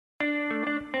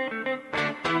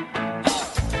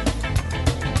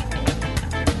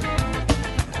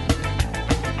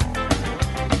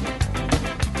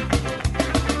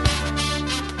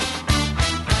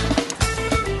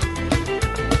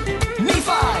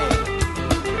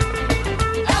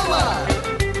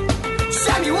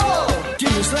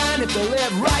to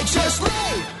live righteously.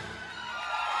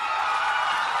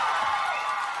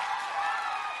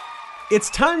 It's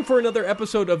time for another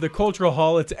episode of the Cultural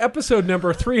Hall. It's episode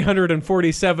number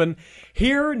 347.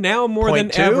 Here, now more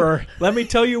than ever, let me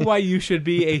tell you why you should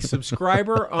be a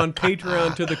subscriber on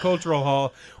Patreon to the Cultural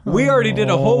Hall. We already did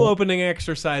a whole opening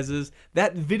exercises.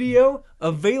 That video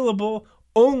available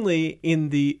only in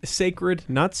the sacred,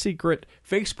 not secret,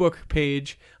 Facebook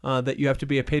page that you have to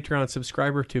be a Patreon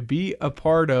subscriber to be a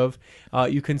part of.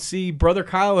 You can see Brother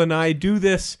Kyle and I do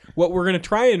this, what we're going to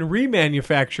try and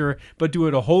remanufacture, but do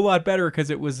it a whole lot better because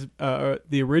it was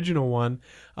the original one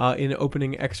in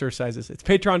opening exercises. It's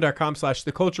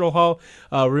patreon.com/theculturalhall.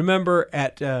 Remember,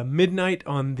 at midnight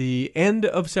on the end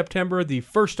of September, the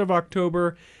 1st of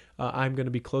October, I'm going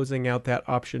to be closing out that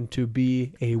option to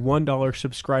be a $1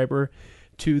 subscriber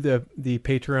to the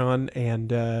Patreon,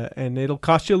 and it'll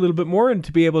cost you a little bit more, and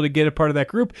to be able to get a part of that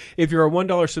group. If you're a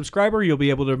 $1 subscriber, you'll be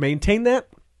able to maintain that,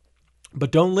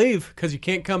 but don't leave because you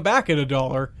can't come back at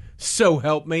 $1. So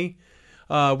help me.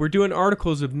 We're doing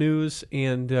articles of news,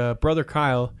 and Brother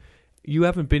Kyle, you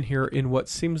haven't been here in what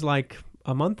seems like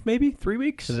a month, maybe 3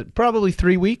 weeks. Is it probably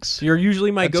 3 weeks? You're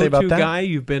usually my go-to guy.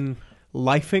 You've been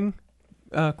lifing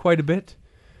quite a bit.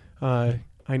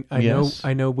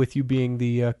 I know with you being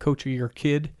the coach of your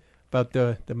kid about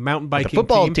the mountain biking the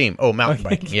football team. Oh, mountain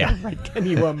biking. Yeah. Right. Can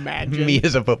you imagine? Me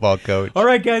as a football coach. All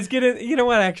right, guys, get in. You know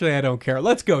what? Actually, I don't care.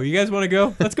 Let's go. You guys want to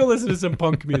go? Let's go listen to some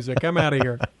punk music. I'm out of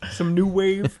here. Some new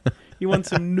wave. You want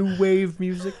some new wave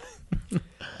music?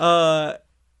 How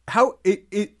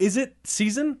is it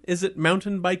season? Is it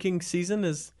mountain biking season?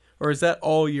 Or is that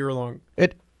all year long?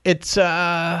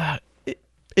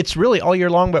 It's really all year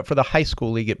long, but for the high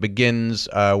school league, it begins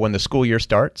when the school year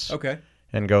starts. Okay.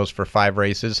 And goes for 5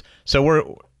 races. So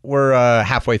we're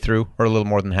halfway through, or a little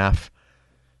more than half.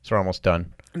 So we're almost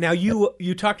done. Now,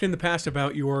 you talked in the past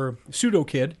about your pseudo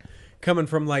kid coming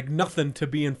from like nothing to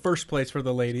be in first place for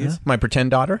the ladies. Yeah. My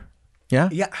pretend daughter. Yeah.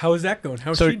 Yeah. How is that going?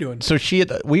 How's she doing? So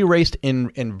we raced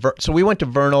so we went to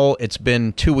Vernal. It's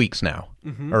been 2 weeks now,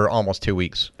 or almost 2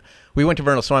 weeks. We went to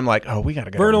Vernal, so I'm like, we got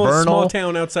to go to Vernal. Vernal, a small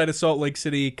town outside of Salt Lake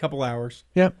City, a couple hours.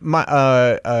 Yeah,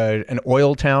 an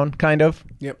oil town, kind of.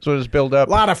 Yep. So it's built up.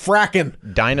 A lot of fracking.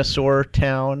 Dinosaur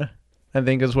town, I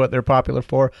think, is what they're popular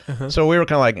for. So we were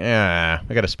kind of like,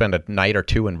 we got to spend a night or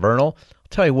two in Vernal. I'll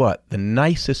tell you what, the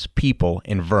nicest people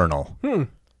in Vernal.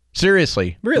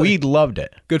 Seriously. Really? We loved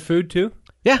it. Good food, too?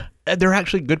 Yeah. They're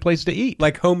actually good places to eat.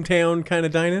 Like hometown kind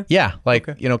of diner? Yeah, like,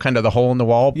 kind of the hole in the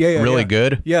wall, really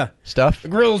good stuff. The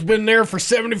grill's been there for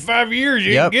 75 years.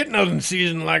 You ain't get nothing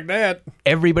seasoned like that.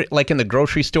 Everybody, like in the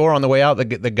grocery store on the way out, the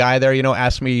guy there,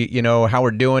 asked me, how we're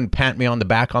doing, pat me on the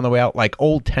back on the way out, like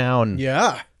old town.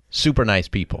 Yeah. Super nice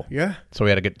people. Yeah. So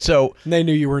we had a good, and they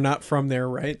knew you were not from there,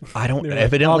 right? I don't,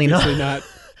 evidently like, obviously not.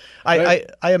 I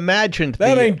imagined.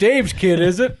 That ain't Dave's kid,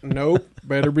 is it? Nope.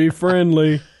 Better be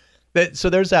friendly. So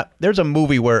there's a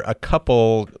movie where a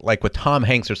couple, like with Tom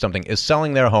Hanks or something, is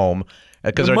selling their home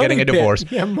because they're getting a divorce.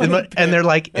 Yeah, and they're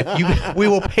like, we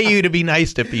will pay you to be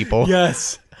nice to people.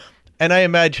 Yes. And I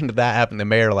imagined that happened. The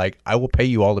mayor, like, I will pay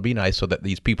you all to be nice so that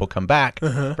these people come back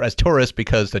as tourists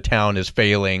because the town is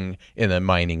failing in the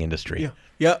mining industry. Yeah.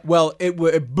 Yeah. Well,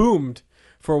 it boomed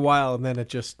for a while, and then it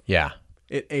just it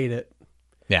ate it.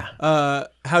 Yeah.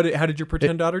 How did your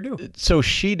pretend daughter do? So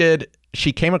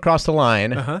she came across the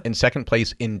line in second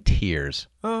place in tears.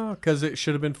 Oh, because it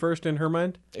should have been first in her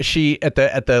mind? She at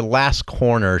the last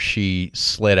corner she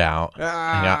slid out and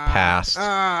got past.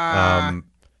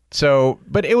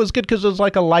 But it was good because it was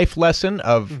like a life lesson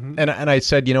of and I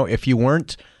said, if you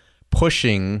weren't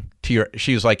pushing to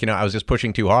she was like, I was just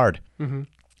pushing too hard.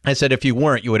 I said, if you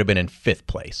weren't, you would have been in 5th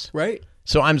place. Right.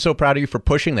 So I'm so proud of you for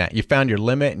pushing that. You found your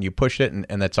limit and you pushed it,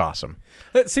 and that's awesome.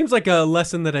 It seems like a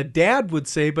lesson that a dad would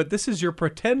say, but this is your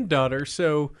pretend daughter,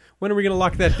 so when are we going to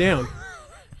lock that down?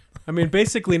 I mean,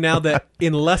 basically now that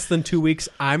in less than 2 weeks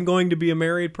I'm going to be a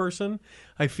married person,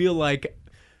 I feel like...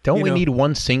 Don't we need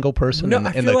one single person in the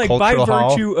cultural hall? I feel like by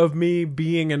virtue of me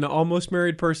being an almost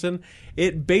married person,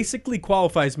 it basically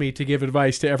qualifies me to give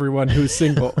advice to everyone who's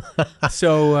single.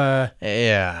 So,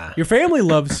 your family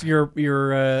loves your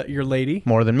lady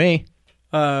more than me.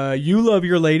 You love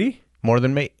your lady more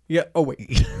than me. Yeah. Oh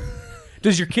wait,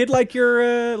 does your kid like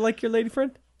your lady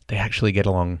friend? They actually get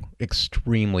along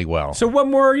extremely well. So, what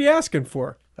more are you asking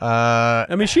for? I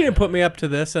mean, she didn't put me up to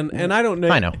this, and I don't know.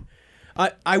 I know.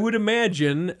 I would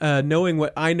imagine, knowing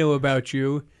what I know about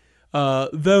you,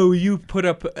 though you put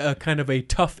up a kind of a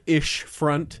tough-ish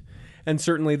front, and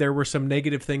certainly there were some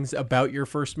negative things about your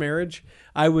first marriage,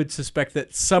 I would suspect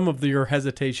that some of your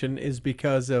hesitation is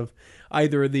because of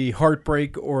either the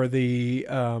heartbreak or the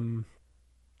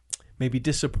maybe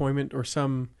disappointment or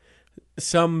something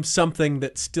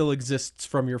that still exists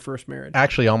from your first marriage?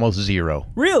 Actually, almost zero.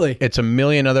 Really? It's a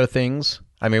million other things.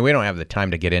 I mean, we don't have the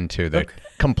time to get into the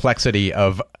complexity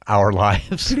of our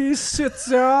lives. Please sit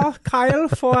there, Kyle,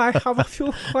 for I have a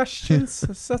few questions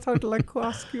that I'd like to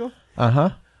ask you.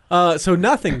 So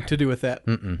nothing to do with that.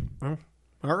 Oh,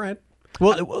 all right.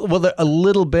 Well, a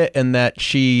little bit in that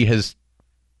she has,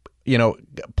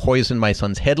 poisoned my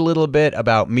son's head a little bit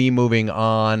about me moving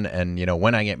on and,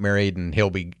 when I get married and he'll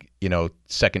be,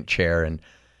 second chair and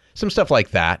some stuff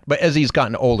like that. But as he's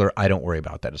gotten older, I don't worry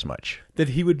about that as much. That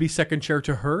he would be second chair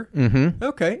to her? Mm-hmm.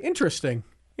 Okay, interesting.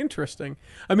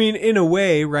 I mean, in a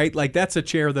way, right? Like that's a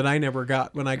chair that I never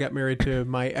got when I got married to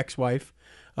my ex-wife.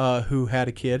 Who had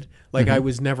a kid. Like I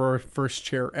was never first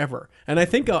chair ever. And I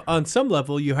think on some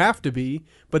level you have to be,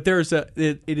 but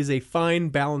it is a fine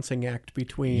balancing act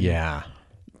between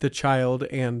the child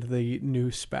and the new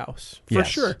spouse. For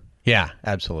sure. Yeah,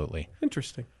 absolutely.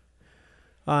 Interesting.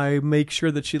 I make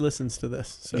sure that she listens to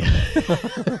this. So.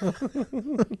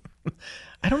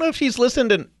 I don't know if she's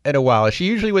listened in a while. She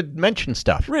usually would mention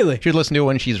stuff. Really? She'd listen to it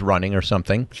when she's running or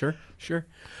something. Sure.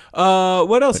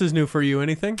 What else is new for you?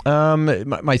 Anything?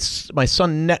 My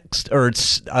son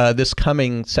this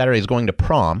coming Saturday is going to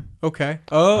prom. Okay.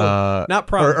 Oh, not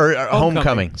prom or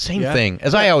homecoming. Same thing.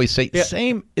 As I always say,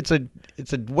 same. It's a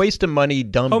waste of money,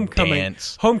 dumb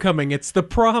dance. Homecoming. It's the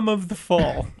prom of the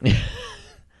fall.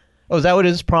 Oh, is that what it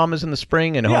is? Prom is in the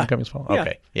spring and homecoming's fall?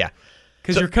 Okay, yeah.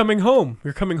 Because you're coming home.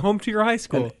 You're coming home to your high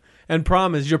school. And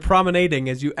prom is you're promenading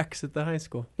as you exit the high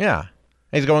school. Yeah.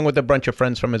 He's going with a bunch of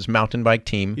friends from his mountain bike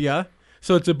team. Yeah.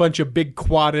 So it's a bunch of big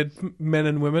quadded men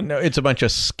and women? No, it's a bunch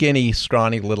of skinny,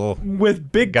 scrawny little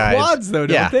with big guys. Quads, though,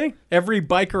 don't they? Every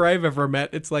biker I've ever met,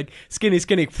 it's like skinny.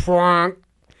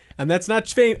 And that's not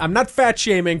shame. I'm not fat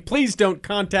shaming. Please don't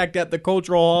contact at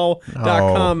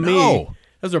theculturalhall.com me. No.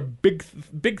 Those are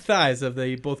big thighs of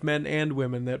both men and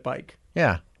women that bike.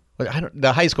 Yeah.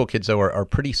 The high school kids, though, are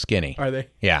pretty skinny. Are they?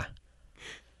 Yeah.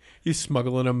 You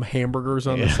smuggling them hamburgers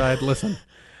on the side. Listen,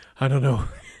 I don't know.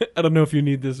 I don't know if you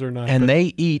need this or not. And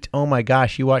they eat. Oh, my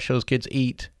gosh. You watch those kids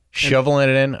eat. Shoveling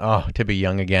it in. Oh, to be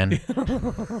young again.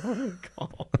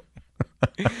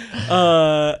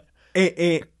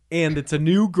 And it's a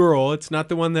new girl. It's not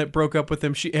the one that broke up with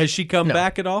him. Has she come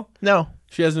back at all? No.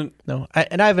 She hasn't? No. I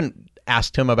haven't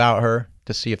asked him about her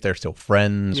to see if they're still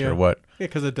friends or what. Yeah,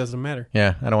 because it doesn't matter.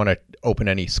 Yeah, I don't want to open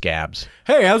any scabs.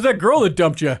 Hey, how's that girl that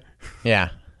dumped you? Yeah.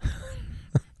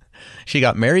 She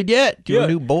got married yet? Do you have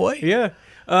a new boy? Yeah.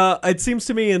 It seems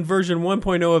to me in version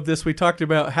 1.0 of this, we talked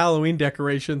about Halloween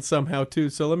decorations somehow, too.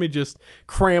 So let me just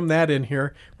cram that in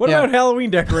here. What about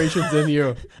Halloween decorations in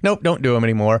you? Nope, don't do them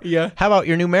anymore. Yeah. How about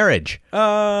your new marriage?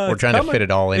 We're trying to fit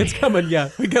it all in. It's coming, yeah.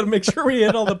 We got to make sure we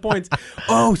hit all the points.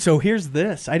 Oh, so here's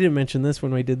this. I didn't mention this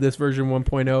when we did this version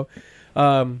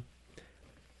 1.0.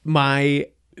 My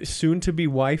soon-to-be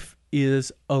wife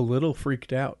is a little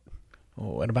freaked out.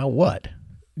 Oh, and about what?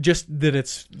 Just that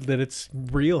it's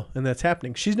real and that's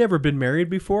happening. She's never been married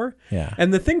before. Yeah.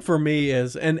 And the thing for me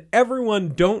is, and everyone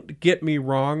don't get me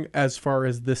wrong as far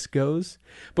as this goes,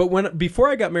 but before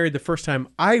I got married the first time,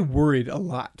 I worried a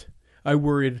lot. I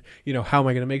worried, how am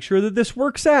I going to make sure that this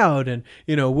works out? And,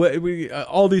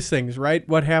 all these things, right?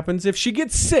 What happens if she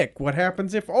gets sick? What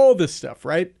happens if all this stuff,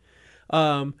 right?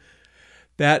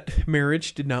 That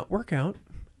marriage did not work out.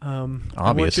 Obviously.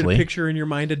 I want you to picture in your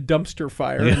mind a dumpster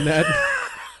fire and that...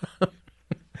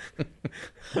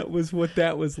 That was what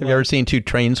that was like. Have you ever seen two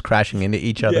trains crashing into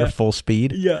each other full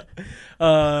speed? Yeah.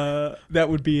 That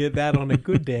would be that on a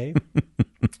good day.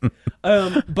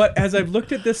 But as I've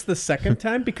looked at this the second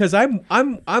time, because I'm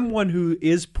one who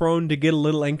is prone to get a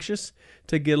little anxious,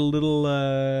 to get a little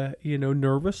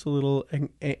nervous, a little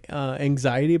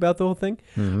anxiety about the whole thing.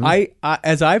 Mm-hmm.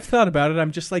 As I've thought about it,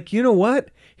 I'm just like, you know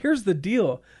what? Here's the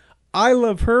deal. I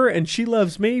love her and she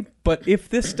loves me, but if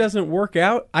this doesn't work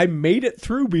out, I made it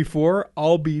through before,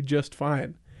 I'll be just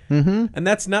fine. Mm-hmm. And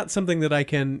that's not something that I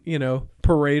can,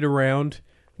 parade around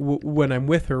when I'm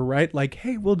with her, right? Like,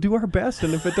 hey, we'll do our best.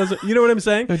 And if it doesn't, you know what I'm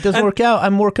saying? If it doesn't work out,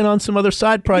 I'm working on some other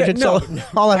side projects.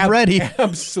 All I'm ready.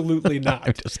 Absolutely not.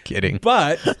 I'm just kidding.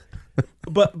 But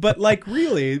like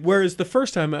really, whereas the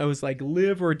first time I was like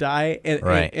live or die,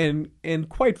 and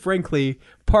quite frankly,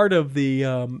 part of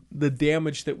the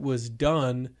damage that was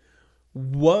done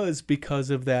was because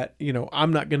of that,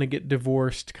 I'm not going to get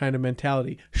divorced kind of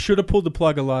mentality. Should have pulled the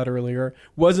plug a lot earlier.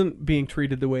 Wasn't being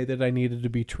treated the way that I needed to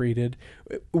be treated.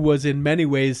 Was in many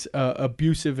ways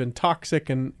abusive and toxic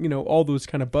and, all those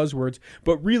kind of buzzwords,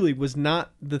 but really was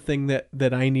not the thing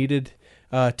that I needed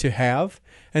to have.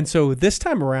 And so this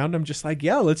time around, I'm just like,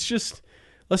 let's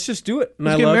let's just do it. And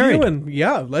Let's I get love married. you, and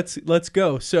yeah, let's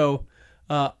go. So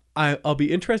I'll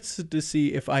be interested to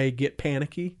see if I get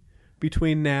panicky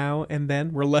between now and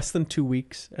then. We're less than 2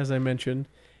 weeks, as I mentioned,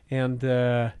 and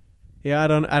I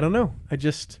don't know.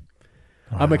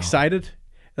 I'm excited.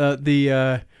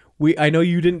 I know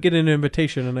you didn't get an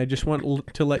invitation, and I just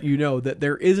want to let you know that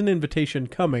there is an invitation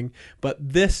coming, but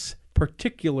this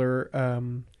particular,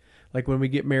 like when we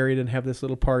get married and have this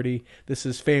little party, this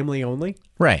is family only.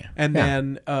 Right. And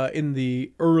then in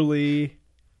the early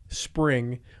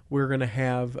spring, we're going to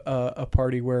have a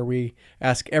party where we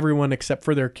ask everyone except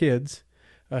for their kids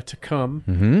to come.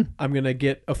 Mm-hmm. I'm going to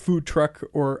get a food truck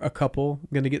or a couple. I'm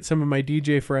going to get some of my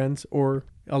DJ friends or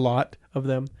a lot of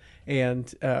them.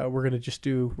 And we're going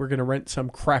to rent some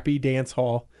crappy dance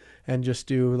hall and just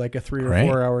do like a 3 or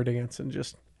 4 hour dance and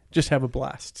just have a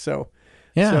blast. So,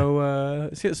 so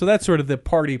that's sort of the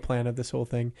party plan of this whole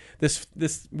thing. This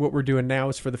what we're doing now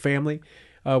is for the family.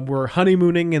 We're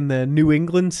honeymooning in the New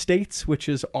England states, which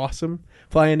is awesome.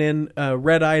 Flying in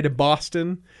red eye to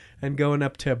Boston and going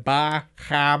up to Bar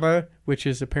Harbor, which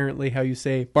is apparently how you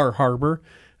say Bar Harbor.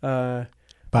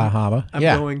 Bahama. I'm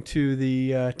going to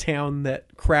the town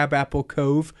that Crabapple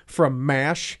Cove from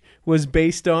MASH was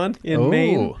based on in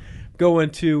Maine.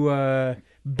 Going to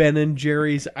Ben and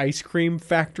Jerry's ice cream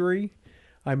factory.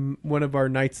 One of our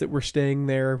nights that we're staying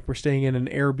there, we're staying in an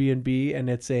Airbnb, and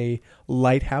it's a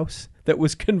lighthouse that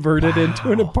was converted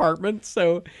into an apartment.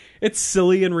 So it's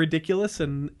silly and ridiculous,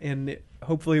 and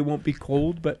hopefully it won't be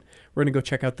cold, but we're going to go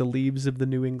check out the leaves of the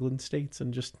New England states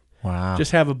and just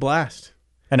have a blast.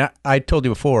 And I told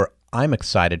you before, I'm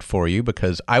excited for you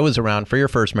because I was around for your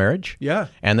first marriage. Yeah.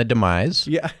 And the demise.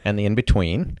 Yeah. And the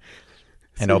in-between.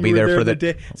 And So I'll be there for the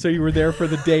day. So you were there for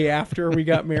the day after we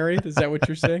got married? Is that what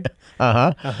you're saying?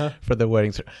 For the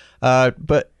wedding.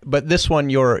 But this one,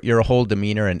 your whole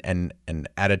demeanor and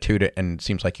attitude and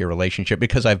seems like your relationship,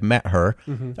 because I've met her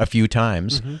a few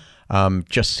times,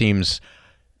 just seems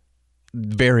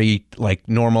very like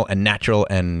normal and natural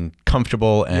and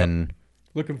comfortable and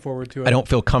looking forward to it. I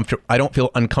don't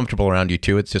feel uncomfortable around you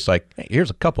two. It's just like, hey, here's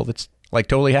a couple that's like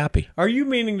totally happy. Are you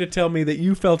meaning to tell me that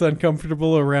you felt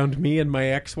uncomfortable around me and my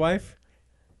ex-wife?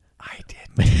 I did.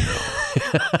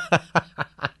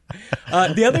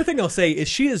 The other thing I'll say is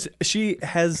she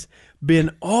has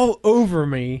been all over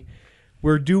me.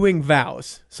 We're doing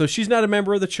vows. So she's not a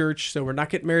member of the church, so we're not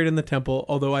getting married in the temple,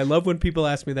 although I love when people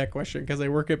ask me that question because I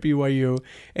work at BYU,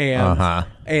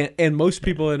 and most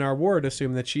people in our ward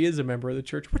assume that she is a member of the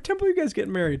church. What temple are you guys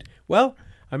getting married? Well,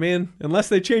 I mean, unless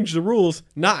they change the rules,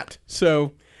 not.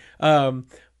 So, but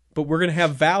we're going to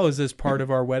have vows as part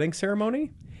of our wedding ceremony,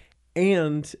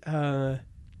 and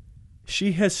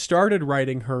she has started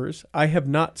writing hers. I have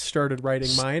not started writing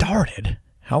mine. Started?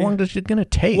 How long is it going to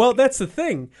take? Well, that's the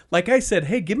thing. Like I said,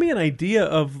 hey, give me an idea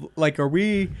of, like, are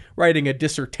we writing a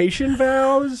dissertation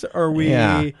vows? Are we,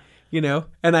 and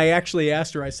I actually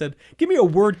asked her, I said, give me a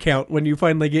word count when you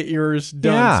finally get yours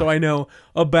done so I know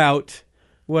about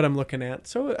what I'm looking at.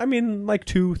 So, I mean, like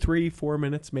 2, 3, 4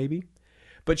 minutes maybe.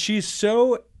 But she's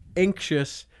so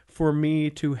anxious for me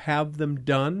to have them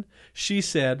done. She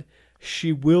said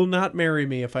she will not marry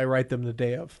me if I write them the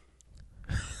day of.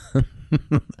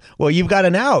 Well, you've got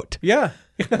an out. Yeah.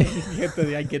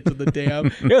 I get to the day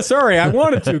of. Yeah, sorry, I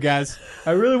wanted to, guys.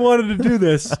 I really wanted to do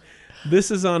this. This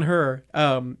is on her.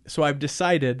 So I've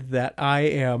decided that I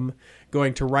am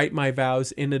going to write my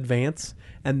vows in advance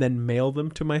and then mail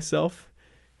them to myself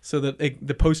so that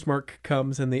the postmark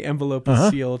comes and the envelope is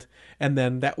sealed, and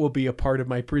then that will be a part of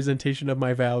my presentation of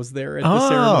my vows there at the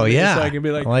ceremony. Oh, yeah. So I can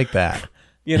be like, I like that.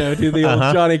 Do the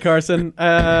old Johnny Carson,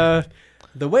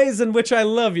 the ways in which I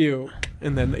love you.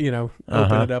 And then,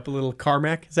 open it up a little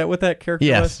Carmack. Is that what that character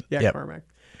was? Yeah, yep. Carmack.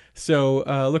 So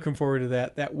looking forward to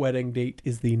that. That wedding date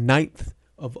is the 9th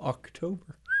of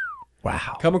October.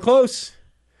 Wow. Coming close.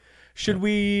 Should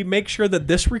we make sure that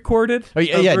this recorded? Oh,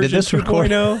 yeah. Did this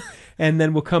record? And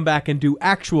then we'll come back and do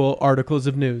actual articles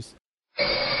of news.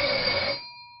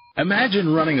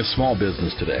 Imagine running a small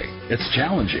business today. It's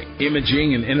challenging.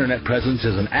 Imaging and internet presence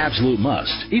is an absolute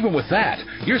must. Even with that,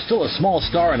 you're still a small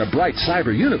star in a bright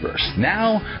cyber universe.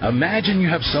 Now, imagine you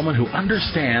have someone who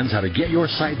understands how to get your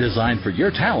site designed for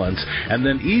your talents and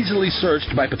then easily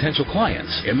searched by potential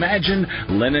clients. Imagine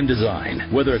Lennon Design.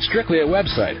 Whether it's strictly a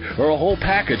website or a whole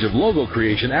package of logo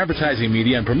creation, advertising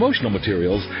media, and promotional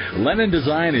materials, Lennon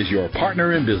Design is your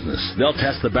partner in business. They'll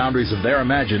test the boundaries of their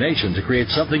imagination to create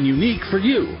something unique for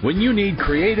you. When you need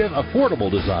creative, affordable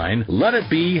design, let it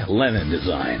be Lennon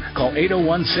Design. Call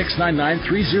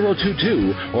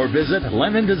 801-699-3022 or visit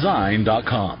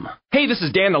LennonDesign.com. Hey, this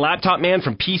is Dan, the laptop man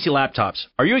from PC Laptops.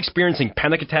 Are you experiencing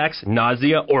panic attacks,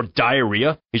 nausea, or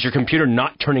diarrhea? Is your computer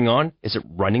not turning on? Is it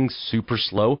running super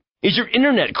slow? Is your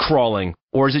internet crawling?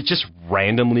 Or is it just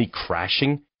randomly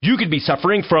crashing? You could be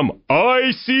suffering from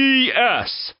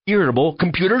ICS, Irritable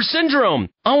Computer Syndrome.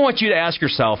 I want you to ask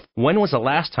yourself, when was the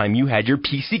last time you had your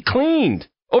PC cleaned?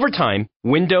 Over time,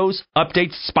 Windows,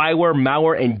 updates, spyware,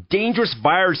 malware, and dangerous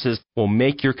viruses will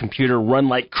make your computer run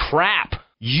like crap.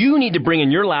 You need to bring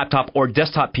in your laptop or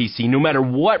desktop PC, no matter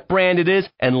what brand it is,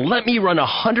 and let me run a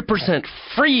 100%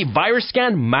 free virus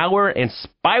scan, malware, and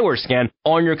spyware scan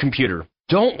on your computer.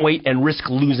 Don't wait and risk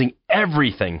losing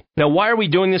everything. Now, why are we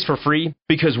doing this for free?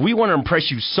 Because we want to impress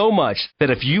you so much that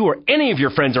if you or any of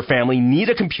your friends or family need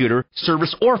a computer,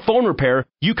 service, or phone repair,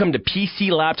 you come to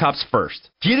PC Laptops first.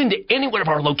 Get into any one of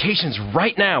our locations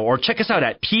right now or check us out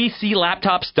at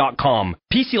PCLaptops.com.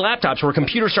 PC Laptops, where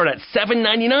computers start at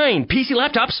 $7.99. PC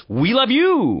Laptops, we love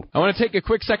you. I want to take a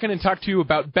quick second and talk to you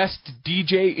about Best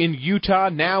DJ in Utah,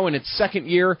 now in its second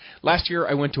year. Last year,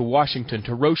 I went to Washington,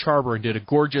 to Roche Harbor, and did a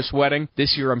gorgeous wedding.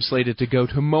 This year, I'm slated to go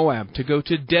to Moab, to go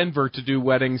to Denver to do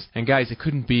weddings. And guys, it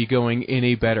couldn't be going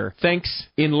any better. Thanks,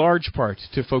 in large part,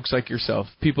 to folks like yourself,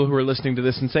 people who are listening to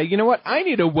this and say, you know what, I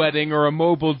need a wedding or a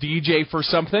mobile DJ for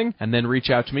something, and then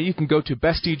reach out to me. You can go to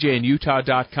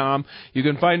bestdjinutah.com. You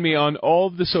can find me on all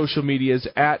of the social medias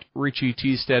at Richie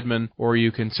T. Stedman, or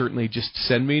you can certainly just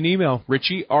send me an email,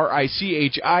 Richie,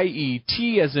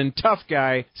 R-I-C-H-I-E-T as in tough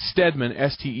guy, Stedman,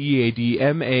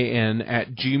 S-T-E-A-D-M-A-N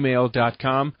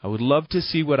 @gmail.com. I would love to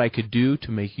see what I could do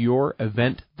to make your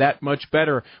event that much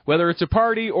better. Whether it's a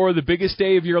party or the biggest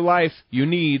day of your life, you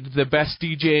need the best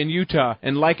DJ in Utah.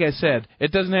 And like I said,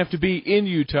 it doesn't have to be in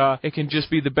Utah. It can just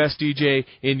be the best DJ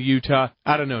in Utah.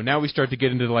 I don't know. Now we start to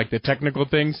get into like the technical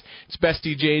things. It's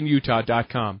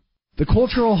bestdjinutah.com. The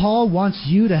Cultural Hall wants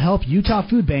you to help Utah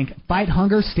Food Bank fight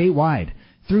hunger statewide.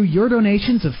 Through your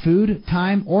donations of food,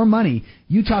 time, or money,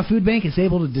 Utah Food Bank is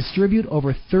able to distribute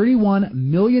over 31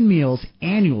 million meals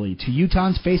annually to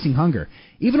Utahns facing hunger.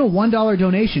 Even a $1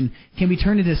 donation can be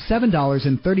turned into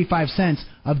 $7.35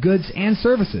 of goods and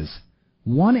services.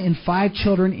 1 in 5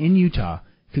 children in Utah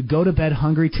could go to bed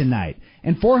hungry tonight,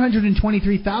 and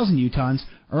 423,000 Utahns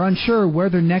are unsure where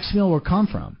their next meal will come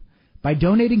from. By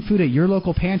donating food at your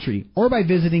local pantry or by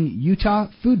visiting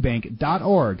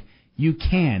utahfoodbank.org, you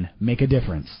can make a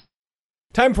difference.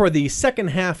 Time for the second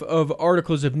half of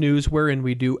Articles of News, wherein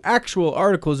we do actual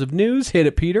articles of news. Hit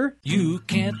it, Peter. You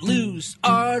can't lose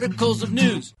Articles of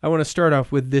News. I want to start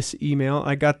off with this email.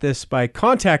 I got this by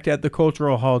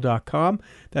contact@theculturalhall.com.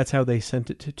 That's how they sent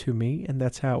it to me, and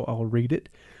that's how I'll read it.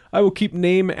 I will keep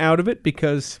name out of it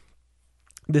because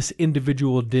this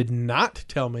individual did not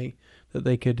tell me that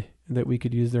that we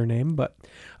could use their name, but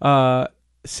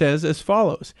says as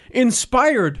follows: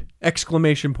 inspired! ! I just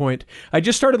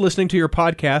started listening to your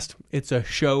podcast. It's a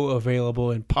show available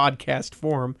in podcast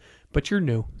form, but you're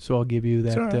new, so I'll give you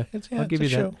that. I'll give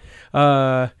you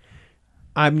that.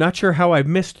 I'm not sure how I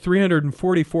missed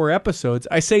 344 episodes.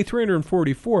 I say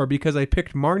 344 because I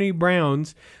picked Marnie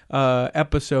Brown's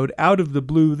episode out of the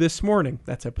blue this morning.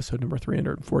 That's episode number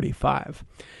 345.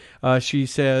 She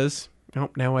says... Oh,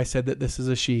 now I said that this is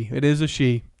a she. It is a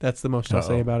she. That's the most I'll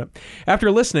say about it. After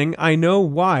listening, I know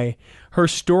why. Her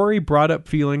story brought up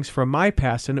feelings from my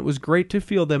past, and it was great to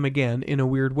feel them again in a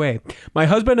weird way. My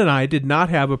husband and I did not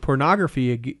have a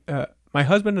pornography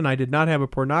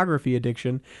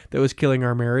addiction that was killing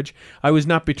our marriage. I was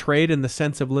not betrayed in the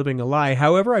sense of living a lie.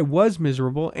 However, I was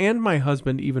miserable, and my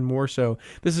husband even more so.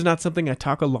 This is not something I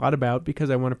talk a lot about because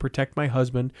I want to protect my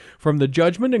husband from the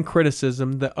judgment and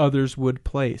criticism that others would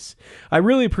place. I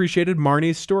really appreciated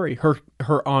Marnie's story, her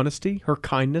honesty, her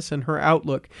kindness, and her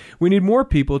outlook. We need more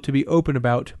people to be open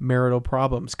about marital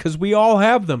problems because we all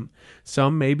have them.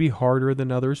 Some may be harder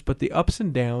than others, but the ups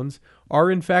and downs are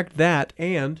in fact that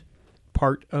and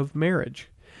part of marriage.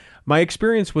 My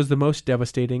experience was the most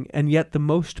devastating and yet the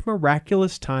most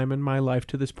miraculous time in my life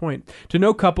to this point. To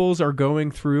know couples are going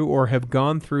through or have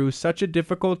gone through such a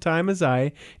difficult time as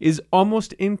I is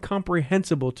almost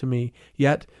incomprehensible to me.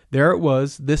 Yet there it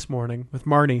was this morning with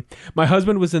Marnie. My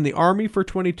husband was in the Army for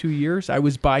 22 years. I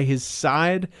was by his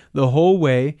side the whole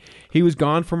way. He was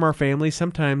gone from our family,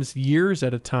 sometimes years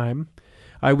at a time.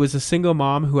 I was a single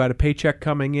mom who had a paycheck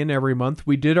coming in every month.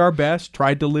 We did our best,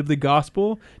 tried to live the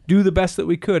gospel, do the best that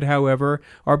we could. However,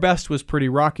 our best was pretty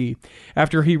rocky.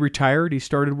 After he retired, he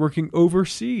started working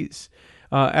overseas.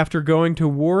 After going to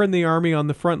war in the Army on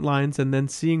the front lines and then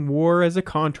seeing war as a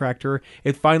contractor,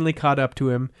 it finally caught up to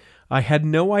him. I had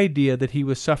no idea that he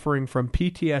was suffering from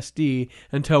PTSD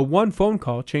until one phone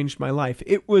call changed my life.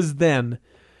 It was then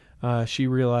she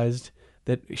realized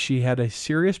that she had a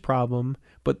serious problem,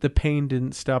 but the pain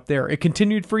didn't stop there. It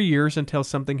continued for years until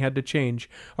something had to change.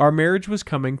 Our marriage was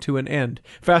coming to an end.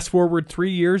 Fast forward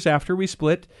 3 years after we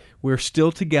split, we're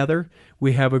still together.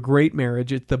 We have a great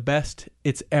marriage. It's the best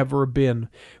it's ever been.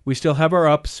 We still have our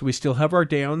ups, we still have our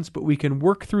downs, but we can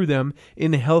work through them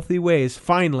in healthy ways.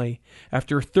 Finally,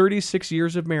 after 36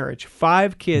 years of marriage,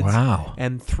 5 kids, Wow.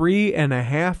 and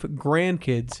 3.5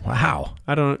 grandkids. Wow.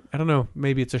 I don't know.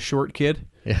 Maybe it's a short kid.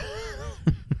 Yeah.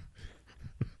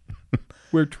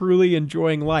 We're truly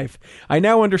enjoying life. I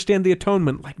now understand the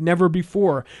atonement like never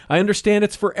before. I understand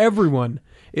it's for everyone.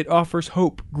 It offers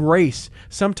hope, grace,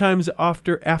 sometimes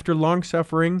after long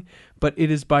suffering, but it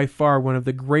is by far one of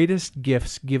the greatest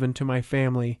gifts given to my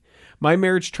family. My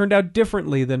marriage turned out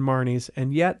differently than Marnie's,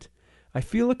 and yet I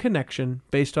feel a connection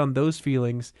based on those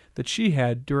feelings that she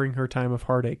had during her time of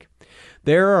heartache.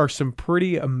 There are some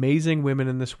pretty amazing women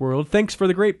in this world. Thanks for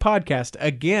the great podcast.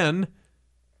 Again,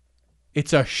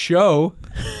 it's a show.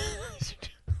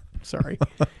 Sorry.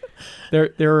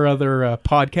 There are other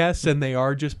podcasts, and they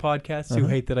are just podcasts who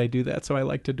hate that I do that, so I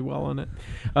like to dwell on it.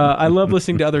 I love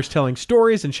listening to others telling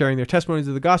stories and sharing their testimonies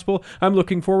of the gospel. I'm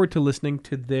looking forward to listening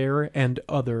to their and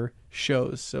other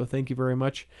shows. So thank you very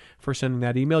much for sending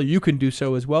that email. You can do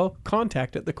so as well.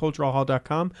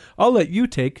 contact@theculturalhall.com. I'll let you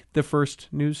take the first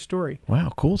news story.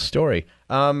 Wow, cool story.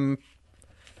 I'll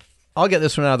get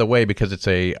this one out of the way because it's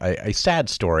a sad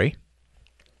story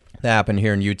that happened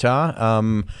here in Utah.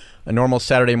 A normal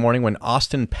Saturday morning when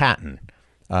Austin Patton,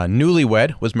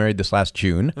 newlywed, was married this last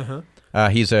June.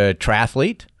 He's a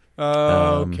triathlete.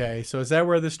 Okay, so is that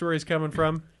where the story is coming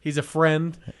from? He's a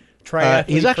friend, triathlete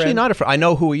He's actually friend? not a friend. I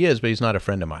know who he is, but he's not a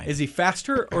friend of mine. Is he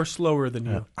faster or slower than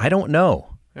you? I don't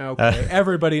know. Okay,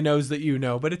 everybody knows that you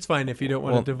know, but it's fine if you don't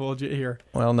want to divulge it here.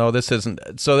 Well, no, this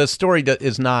isn't. So this story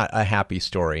is not a happy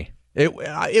story.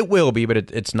 It will be, but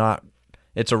it's not.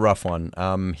 It's a rough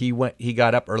one. He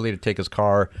got up early to take his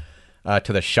car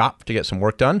to the shop to get some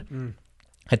work done.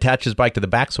 Attached his bike to the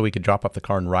back so he could drop off the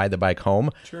car and ride the bike home.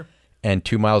 Sure. And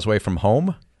 2 miles away from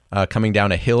home, coming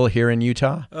down a hill here in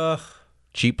Utah,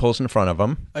 Jeep pulls in front of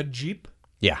him. A Jeep?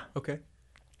 Yeah. Okay.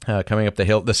 Coming up the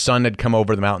hill. The sun had come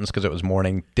over the mountains because it was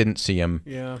morning. Didn't see him.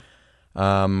 Yeah.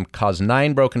 Caused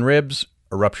 9 broken ribs,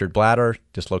 a ruptured bladder,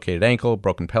 dislocated ankle,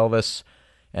 broken pelvis,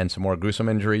 and some more gruesome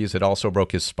injuries. It also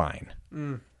broke his spine.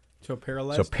 So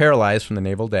paralyzed? So paralyzed from the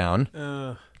navel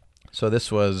down. So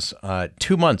this was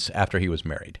 2 months after he was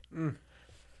married.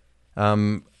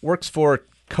 Works for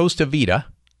Costa Vida.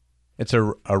 It's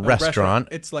a restaurant.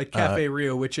 It's like Cafe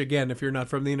Rio, which, again, if you're not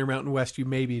from the Intermountain West, you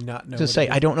maybe not know. To say,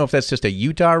 I don't know if that's just a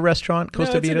Utah restaurant,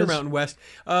 Costa Vida. No, it's Intermountain West.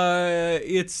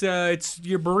 It's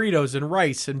your burritos and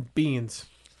rice and beans.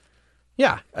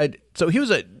 Yeah.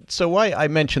 So why I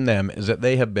mention them is that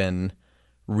they have been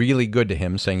really good to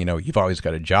him, saying, you've always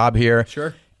got a job here.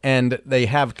 Sure. And they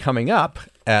have coming up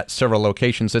at several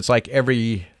locations. It's like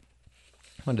every,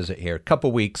 what is it here? A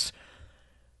couple weeks,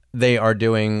 they are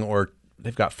doing, or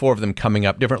they've got 4 of them coming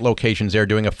up, different locations. They're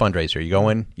doing a fundraiser. You go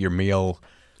in, your meal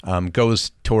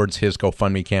goes towards his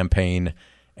GoFundMe campaign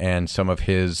and some of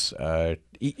his,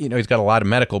 he's got a lot of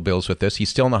medical bills with this. He's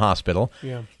still in the hospital,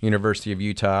 University of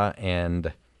Utah,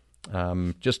 and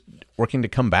just working to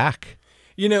come back.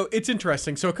 It's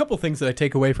interesting. So a couple things that I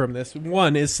take away from this.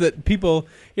 One is that people,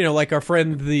 like our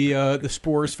friend, the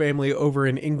Spores family over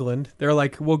in England, they're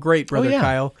like, well, great, Brother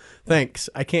Kyle. Thanks.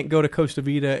 I can't go to Costa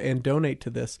Vida and donate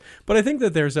to this. But I think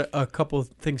that there's a couple of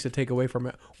things to take away from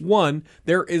it. One,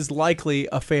 there is likely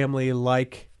a family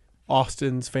like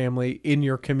Austin's family in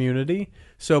your community.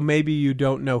 So maybe you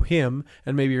don't know him,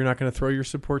 and maybe you're not going to throw your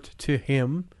support to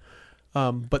him.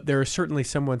 But there is certainly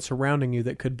someone surrounding you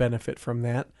that could benefit from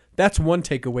that. That's one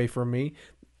takeaway from me.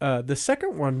 The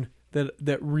second one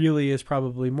that really is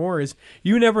probably more is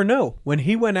you never know. When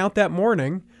he went out that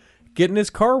morning, getting his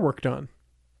car worked on,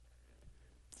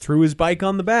 threw his bike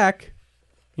on the back,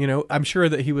 I'm sure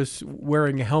that he was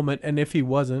wearing a helmet, and if he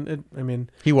wasn't,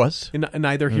 he was.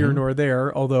 Neither here nor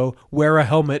there, although wear a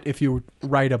helmet if you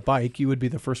ride a bike. You would be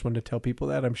the first one to tell people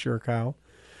that, I'm sure, Kyle.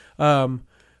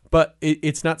 But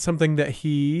it's not something that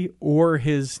he or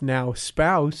his now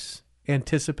spouse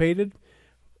anticipated,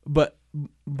 but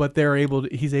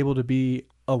he's able to be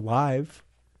alive.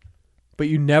 But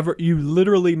you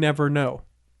literally never know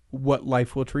what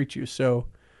life will treat you. So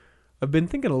I've been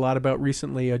thinking a lot about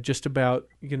recently, just about,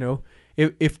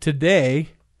 if today,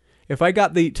 if I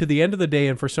got to the end of the day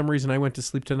and for some reason I went to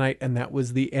sleep tonight and that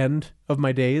was the end of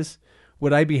my days,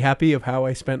 would I be happy of how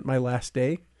I spent my last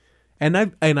day? And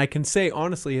I can say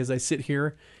honestly, as I sit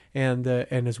here and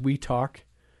as we talk,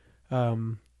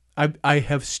 I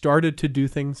have started to do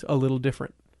things a little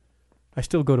different. I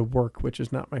still go to work, which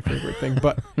is not my favorite thing,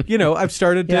 but I've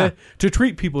started to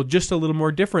treat people just a little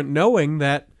more different, knowing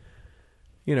that,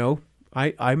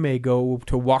 I may go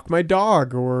to walk my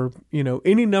dog or,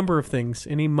 any number of things,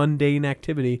 any mundane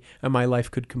activity, and my life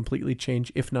could completely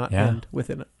change, if not end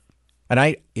within it. And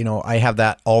I have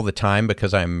that all the time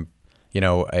because I'm,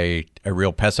 a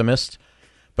real pessimist,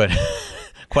 but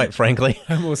quite frankly.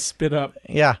 I almost spit up.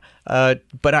 Yeah.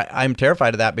 But I'm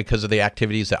terrified of that because of the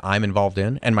activities that I'm involved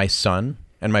in, and my son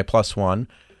and my plus one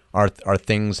are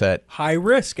things that... high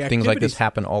risk activities. Things like this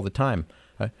happen all the time.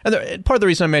 And part of the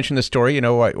reason I mentioned this story,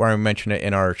 where I mentioned it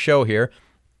in our show here,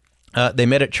 they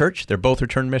met at church. They're both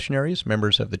returned missionaries,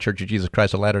 members of the Church of Jesus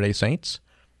Christ of Latter-day Saints.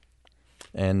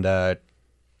 And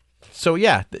so,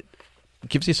 it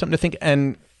gives you something to think.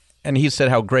 And he said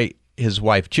how great his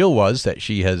wife Jill was, that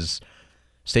she has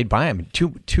stayed by him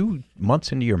 2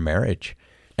 months into your marriage,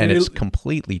 and it's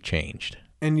completely changed.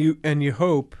 And you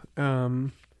hope,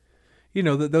 that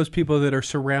those people that are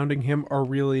surrounding him are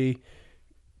really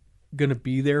going to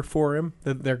be there for him,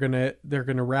 that they're going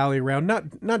to rally around,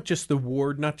 not just the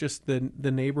ward, not just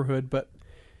the neighborhood, but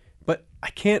I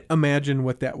can't imagine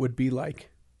what that would be like.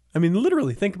 I mean,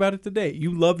 literally, think about it today.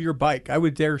 You love your bike. I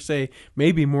would dare say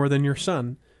maybe more than your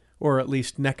son, or at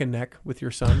least neck and neck with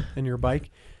your son and your bike.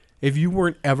 If you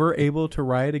weren't ever able to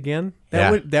ride again,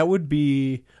 that would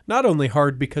be not only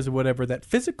hard because of whatever that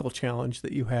physical challenge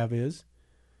that you have is,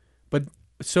 but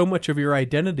so much of your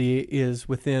identity is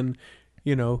within,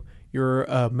 you're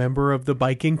a member of the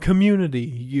biking community.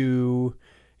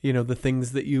 The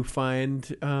things that you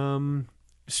find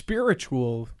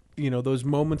spiritual, those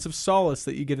moments of solace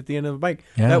that you get at the end of a bike,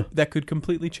 that could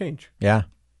completely change. Yeah.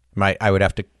 I would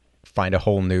have to find a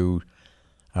whole new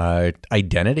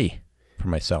identity for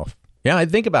myself. Yeah, I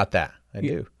think about that. I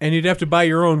do. And you'd have to buy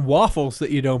your own waffles that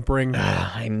you don't bring.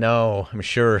 I know. I'm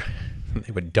sure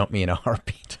they would dump me in a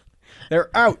heartbeat. They're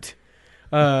out.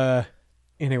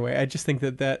 Anyway, I just think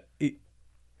that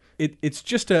it's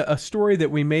just a story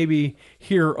that we maybe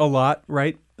hear a lot,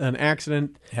 right? An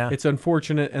accident. Yeah. It's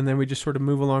unfortunate, and then we just sort of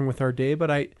move along with our day.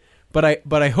 But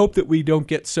I hope that we don't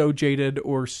get so jaded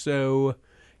or so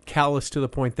callous to the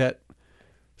point that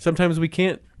sometimes we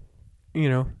can't,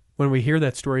 when we hear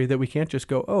that story, that we can't just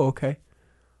go, oh, okay.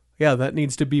 Yeah, that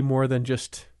needs to be more than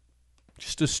just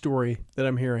a story that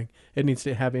I'm hearing. It needs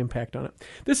to have impact on it.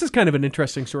 This is kind of an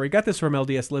interesting story. Got this from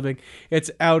LDS Living.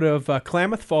 It's out of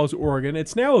Klamath Falls, Oregon.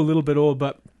 It's now a little bit old,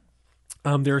 but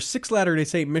there are 6 Latter-day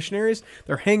Saint missionaries.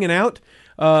 They're hanging out.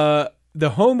 The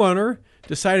homeowner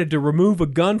decided to remove a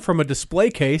gun from a display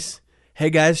case. Hey,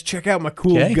 guys, check out my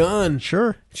cool gun.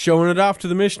 Sure. Showing it off to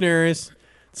the missionaries.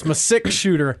 It's my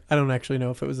 6-shooter. I don't actually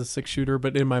know if it was a 6-shooter,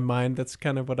 but in my mind, that's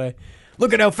kind of what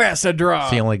look at how fast I draw.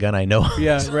 It's the only gun I know.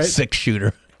 Yeah, right?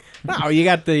 6-shooter. Wow, you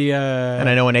got the... and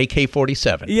I know an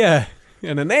AK-47. Yeah,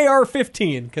 and an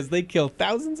AR-15, because they kill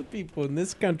thousands of people in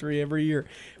this country every year.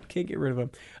 We can't get rid of them.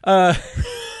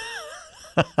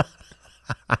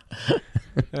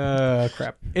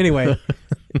 Crap. Anyway,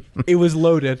 it was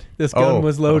loaded. This gun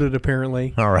was loaded,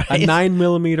 apparently. All right. A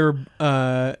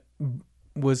 9mm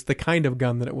was the kind of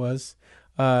gun that it was.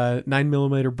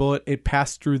 9mm bullet. It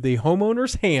passed through the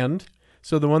homeowner's hand,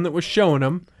 so the one that was showing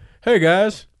him, hey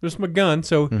guys, there's my gun.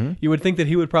 So you would think that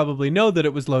he would probably know that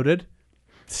it was loaded.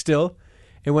 Still,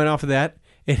 it went off of that.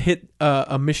 It hit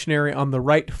a missionary on the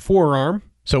right forearm.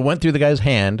 So it went through the guy's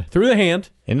hand. Through the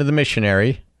hand. Into the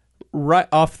missionary. Right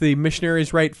off the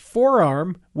missionary's right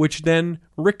forearm, which then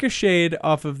ricocheted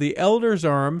off of the elder's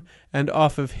arm and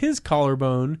off of his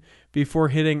collarbone before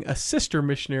hitting a sister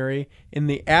missionary in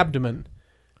the abdomen.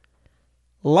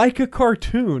 Like a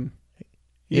cartoon.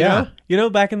 Yeah.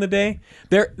 Back in the day.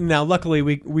 Now, luckily,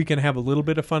 we can have a little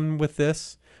bit of fun with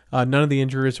this. None of the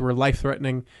injuries were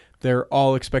life-threatening. They're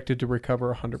all expected to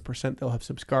recover 100%. They'll have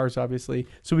some scars, obviously.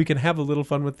 So we can have a little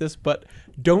fun with this. But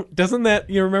doesn't that,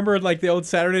 you remember like the old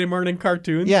Saturday morning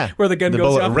cartoons? Yeah. Where the gun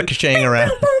goes off. Ricocheting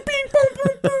around.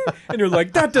 And you're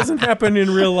like, that doesn't happen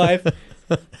in real life.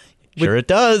 Sure it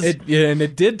does. And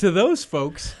it did to those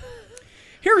folks.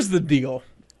 Here's the deal.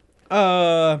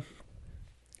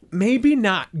 Maybe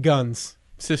not guns,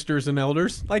 sisters and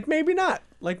elders. Like, maybe not.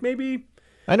 Like, maybe...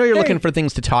 I know you're looking for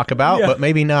things to talk about, but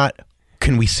maybe not.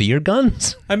 Can we see your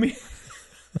guns? I mean...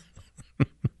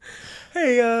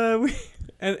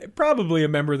 and probably a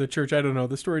member of the church. I don't know.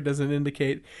 The story doesn't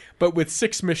indicate. But with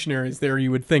 6 missionaries there,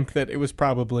 you would think that it was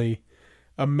probably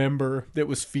a member that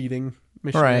was feeding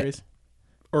missionaries. Right.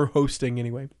 Or hosting,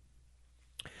 anyway.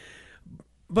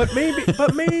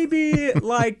 maybe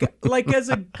like as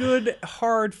a good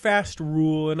hard fast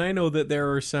rule, and I know that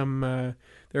there are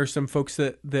some folks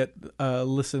that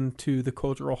listen to the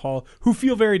Cultural Hall who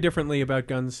feel very differently about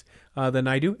guns than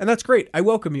I do, and that's great. I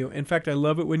welcome you. In fact, I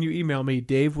love it when you email me.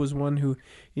 Dave was one who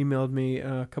emailed me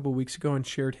a couple of weeks ago and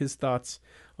shared his thoughts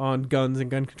on guns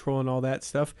and gun control and all that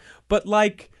stuff. But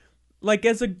like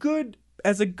as a good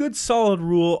solid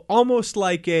rule, almost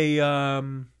like a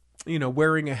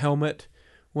wearing a helmet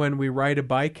when we ride a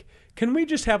bike. Can we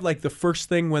just have like the first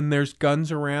thing when there's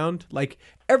guns around? Like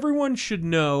everyone should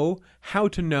know how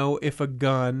to know if a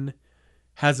gun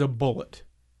has a bullet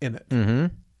in it. Mm-hmm.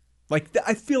 Like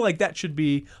I feel like that should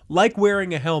be like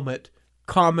wearing a helmet,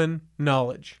 common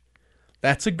knowledge.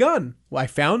 That's a gun. Well, I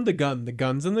found the gun. The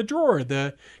gun's in the drawer.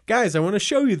 Guys, I want to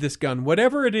show you this gun.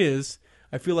 Whatever it is,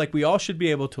 I feel like we all should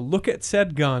be able to look at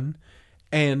said gun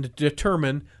and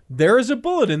determine there is a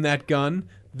bullet in that gun.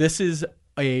 This is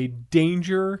a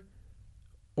danger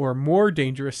or more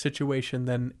dangerous situation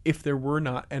than if there were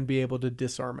not, and be able to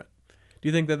disarm it. Do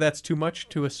you think that that's too much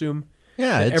to assume?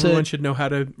 Yeah, everyone should know how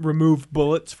to remove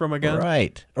bullets from a gun?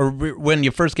 Right. Or when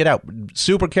you first get out,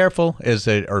 super careful.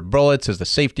 Or bullets? Is the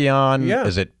safety on? Yeah.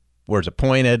 Where's it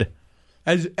pointed?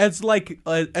 As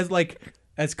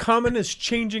common as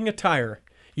changing a tire.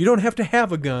 You don't have to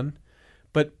have a gun,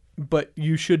 but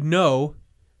you should know,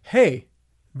 hey,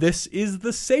 this is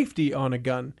the safety on a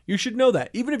gun. You should know that.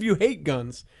 Even if you hate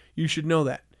guns, you should know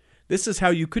that. This is how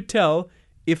you could tell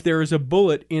if there is a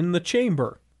bullet in the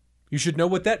chamber. You should know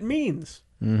what that means.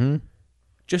 Mm-hmm.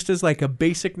 Just as like a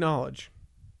basic knowledge.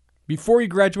 Before you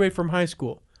graduate from high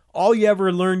school, all you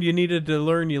ever learned you needed to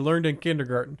learn, you learned in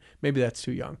kindergarten. Maybe that's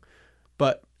too young.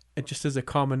 But it just as a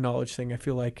common knowledge thing, I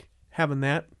feel like having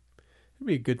that would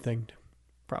be a good thing,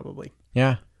 probably.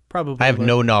 Yeah. Probably. I have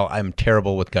no knowledge. I'm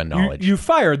terrible with gun knowledge. You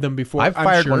fired them before. I've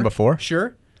fired one before.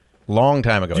 Sure. Long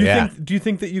time ago, Do you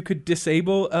think that you could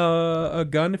disable a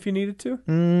gun if you needed to?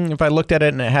 If I looked at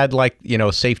it and it had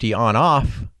safety on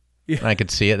off, and I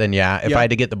could see it, then yeah. If I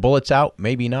had to get the bullets out,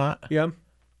 maybe not. Yeah.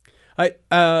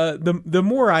 The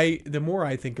more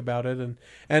I think about it,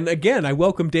 and again, I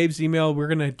welcome Dave's email. We're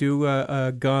gonna do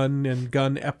a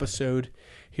gun episode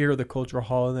here at the Cultural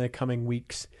Hall in the coming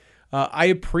weeks. I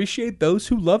appreciate those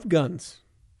who love guns.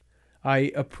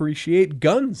 I appreciate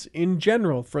guns in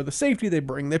general for the safety they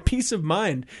bring, the peace of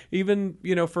mind. Even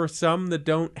for some that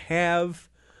don't have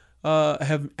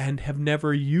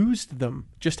never used them,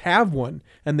 just have one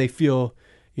and they feel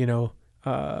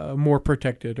more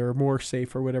protected or more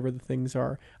safe or whatever the things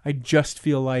are. I just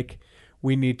feel like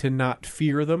we need to not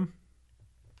fear them,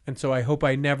 and so I hope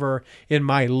I never, in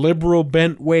my liberal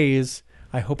bent ways,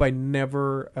 I hope I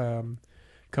never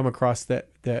come across that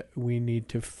we need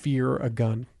to fear a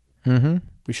gun. Mm-hmm.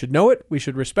 We should know it. We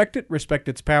should respect it. Respect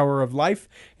its power of life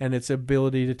and its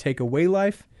ability to take away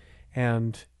life,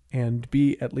 and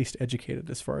be at least educated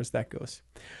as far as that goes.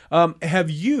 Are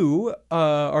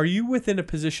you within a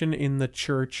position in the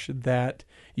church that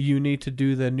you need to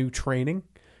do the new training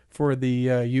for the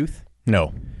youth?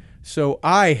 No. So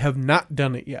I have not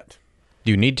done it yet.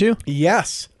 Do you need to?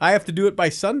 Yes, I have to do it by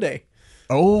Sunday.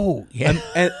 Oh, yeah.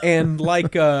 And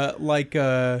like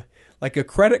a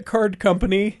credit card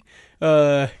company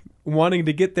wanting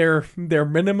to get their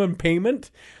minimum payment,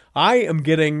 I am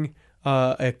getting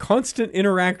a constant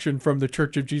interaction from the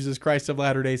Church of Jesus Christ of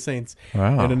Latter-day Saints.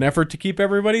 Wow. In an effort to keep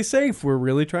everybody safe, we're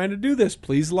really trying to do this.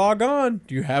 Please log on.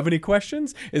 Do you have any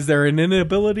questions? Is there an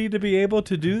inability to be able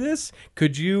to do this?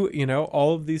 Could you,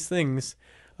 all of these things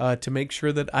to make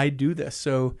sure that I do this.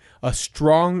 So a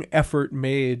strong effort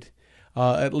made.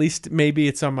 At least maybe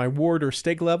it's on my ward or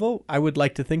stake level. I would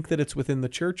like to think that it's within the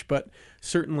church, but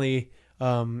certainly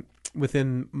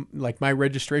within my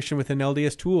registration within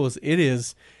LDS Tools, it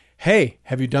is, hey,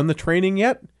 have you done the training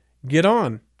yet? Get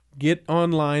online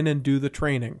and do the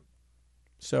training.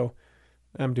 So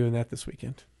I'm doing that this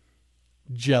weekend.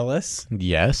 Jealous?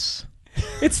 Yes.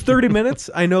 It's 30 minutes.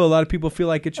 I know a lot of people feel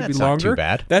like it should be longer. Not too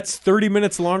bad. That's 30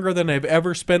 minutes longer than I've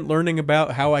ever spent learning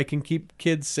about how I can keep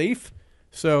kids safe.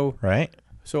 So right.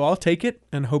 So I'll take it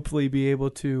and hopefully be able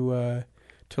to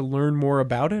learn more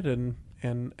about it and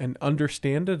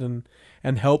understand it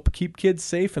and help keep kids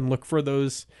safe and look for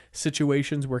those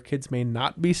situations where kids may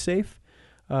not be safe.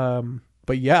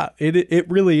 But yeah, it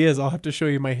really is. I'll have to show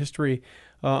you my history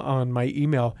on my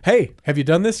email. Hey, have you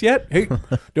done this yet? Hey,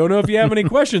 don't know if you have any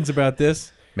questions about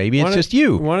this. Maybe it's just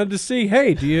you. Wanted to see.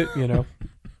 Hey, do you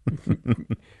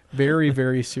very,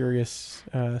 very serious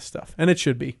stuff, and it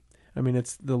should be. I mean,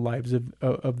 it's the lives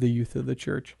of the youth of the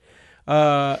church.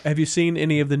 Have you seen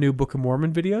any of the new Book of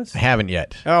Mormon videos? I haven't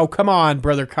yet. Oh, come on,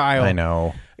 Brother Kyle. I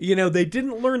know. You know, they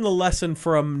didn't learn the lesson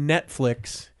from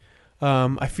Netflix.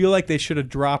 I feel like they should have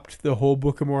dropped the whole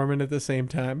Book of Mormon at the same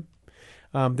time.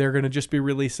 They're going to just be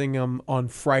releasing them on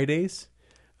Fridays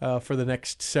for the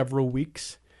next several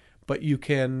weeks. But you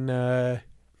can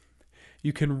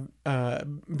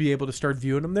be able to start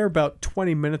viewing them. They're about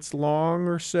 20 minutes long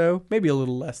or so, maybe a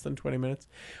little less than 20 minutes.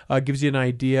 Gives you an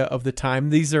idea of the time.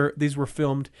 These were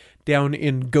filmed down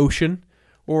in Goshen,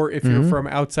 or if you're from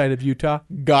outside of Utah,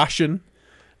 Goshen.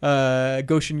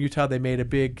 Goshen, Utah, they made a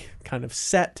big kind of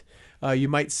set. You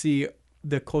might see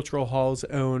the Cultural Hall's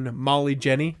own Molly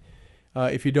Jenny,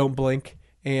 if you don't blink,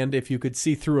 and if you could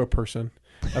see through a person.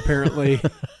 Apparently,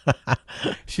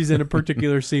 she's in a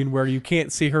particular scene where you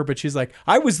can't see her, but she's like,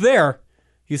 I was there.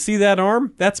 You see that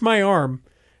arm? That's my arm.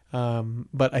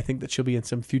 But I think that she'll be in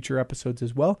some future episodes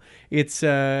as well. It's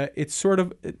sort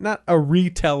of not a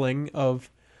retelling of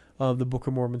the Book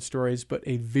of Mormon stories, but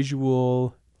a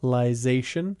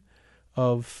visualization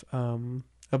of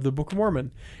the Book of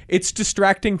Mormon. It's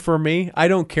distracting for me. I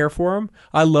don't care for them.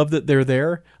 I love that they're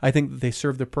there. I think that they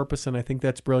serve the purpose, and I think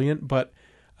that's brilliant. But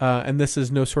and this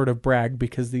is no sort of brag,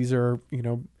 because these are,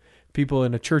 people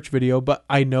in a church video, but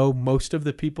I know most of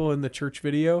the people in the church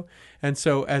video. And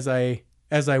so as I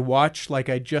watch, like,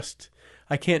 I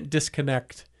can't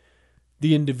disconnect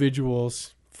the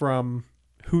individuals from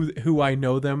who I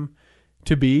know them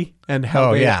to be and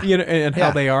how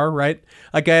how they are, right?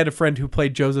 Like, I had a friend who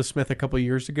played Joseph Smith a couple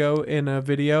years ago in a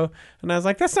video, and I was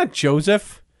like, that's not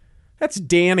Joseph. That's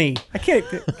Danny.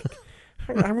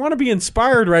 I want to be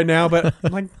inspired right now, but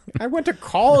like, I went to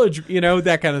college,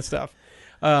 that kind of stuff.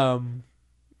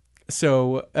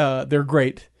 So they're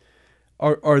great.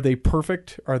 Are they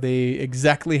perfect? Are they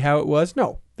exactly how it was?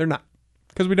 No, they're not,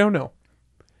 because we don't know.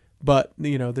 But,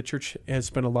 the church has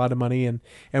spent a lot of money and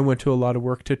went to a lot of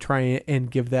work to try and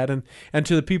give that. And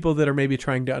to the people that are maybe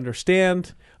trying to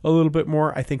understand a little bit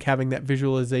more, I think having that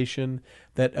visualization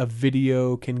that a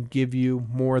video can give you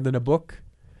more than a book,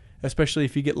 especially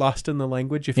if you get lost in the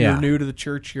language. If you're new to the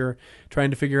church, you're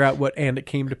trying to figure out what "and it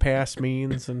came to pass"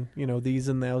 means, and these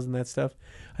and thous and that stuff.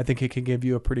 I think it can give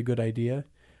you a pretty good idea.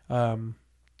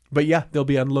 But yeah, they'll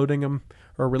be unloading them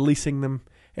or releasing them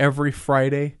every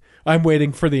Friday. I'm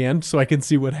waiting for the end so I can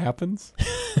see what happens.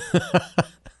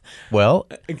 Well,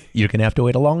 you're going to have to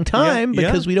wait a long time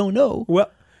because we don't know. Well,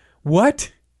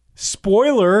 what?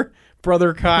 Spoiler,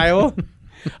 Brother Kyle.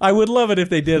 I would love it if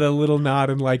they did a little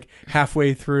nod and, like,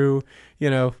 halfway through,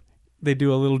 they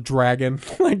do a little dragon,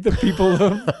 like the people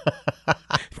of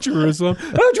Jerusalem.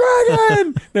 A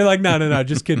dragon! They're like, no,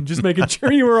 just kidding. Just making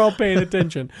sure you were all paying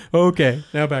attention. Okay,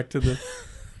 now back to the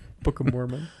Book of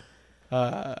Mormon.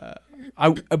 But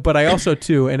I also,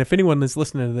 too, and if anyone is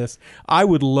listening to this, I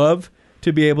would love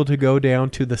to be able to go down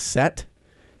to the set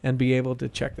and be able to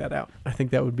check that out. I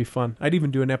think that would be fun. I'd even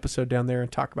do an episode down there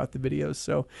and talk about the videos.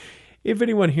 So if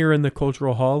anyone here in the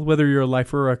Cultural Hall, whether you're a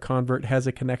lifer or a convert, has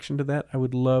a connection to that, I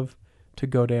would love to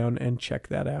go down and check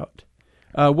that out.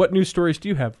 What news stories do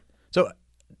you have? So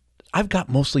I've got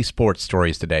mostly sports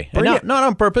stories today. And not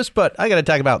on purpose, but I got to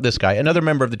talk about this guy, another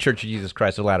member of the Church of Jesus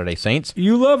Christ of Latter-day Saints.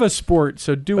 You love a sport,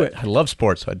 so do it. I love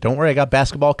sports. So don't worry, I got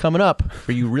basketball coming up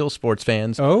for you real sports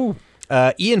fans. Oh.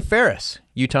 Ian Ferris,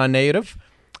 Utah native.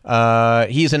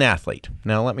 He's an athlete.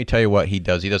 Now, let me tell you what he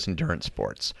does. He does endurance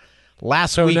sports.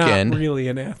 Last weekend... not really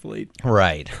an athlete.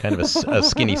 Right. Kind of a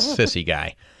skinny, sissy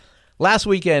guy. Last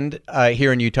weekend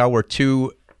here in Utah were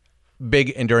two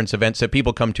big endurance events that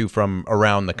people come to from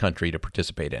around the country to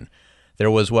participate in.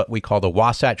 There was what we call the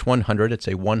Wasatch 100. It's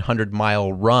a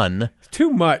 100-mile run.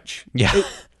 Too much. Yeah.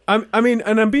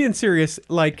 I'm being serious.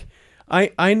 Like,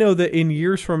 I know that in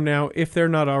years from now, if they're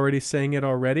not already saying it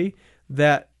already,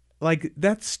 that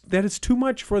is too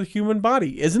much for the human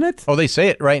body, isn't it? Oh, they say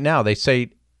it right now. They say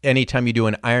anytime you do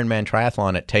an Ironman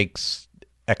triathlon, it takes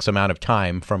X amount of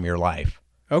time from your life.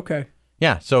 Okay.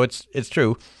 Yeah, so it's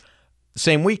true.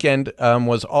 Same weekend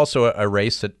was also a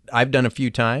race that I've done a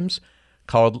few times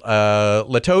called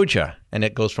Latoja, and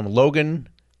it goes from Logan,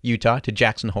 Utah to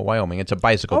Jackson Hole, Wyoming. It's a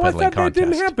bicycle pedaling contest. I thought that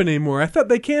didn't happen anymore. I thought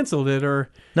they canceled it.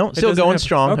 No, it's still going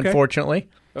strong, okay. Unfortunately.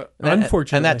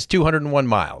 Unfortunately. And that's 201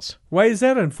 miles. Why is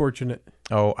that unfortunate?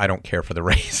 Oh, I don't care for the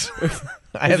race.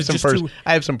 I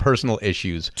have some personal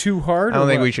issues. Too hard? I don't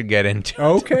think we should get into it.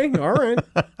 Okay, all right.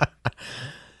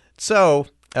 So,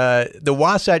 the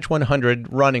Wasatch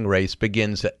 100 running race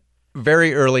begins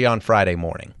very early on Friday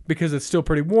morning. Because it's still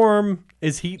pretty warm.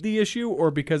 Is heat the issue,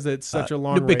 or because it's such a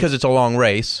long race? Because it's a long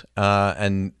race,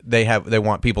 and they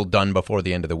want people done before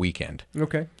the end of the weekend.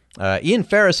 Okay. Ian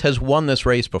Ferris has won this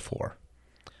race before.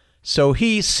 So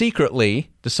he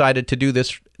secretly decided to do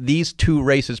these 2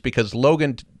 races because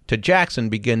Logan to Jackson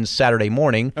begins Saturday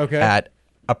morning at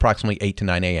approximately 8 to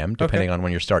 9 a.m., depending on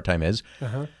when your start time is.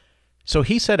 So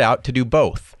he set out to do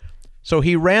both. So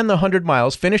he ran the 100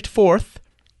 miles, finished 4th,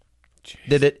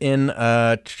 did it in,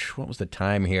 what was the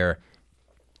time here?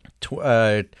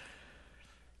 But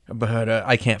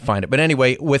I can't find it. But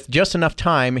anyway, with just enough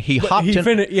time, he hopped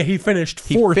in. He finished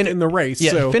 4th in the race.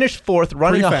 Yeah, so finished 4th,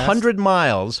 running 100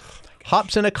 miles,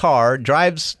 hops in a car,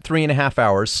 drives 3.5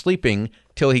 hours, sleeping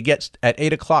till he gets at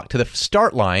 8 o'clock to the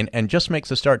start line and just makes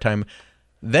the start time.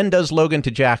 Then does Logan to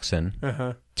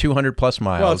Jackson, 200 plus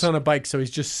miles. Well, it's on a bike, so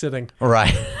he's just sitting.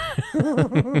 Right.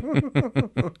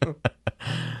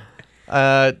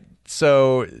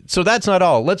 So that's not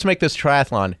all. Let's make this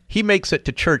triathlon. He makes it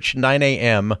to church 9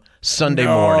 a.m. Sunday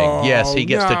morning. Yes, he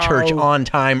gets to church on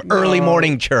time, early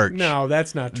morning church. No,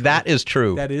 that's not true. That is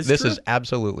true. That is This true? is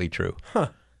absolutely true. Huh.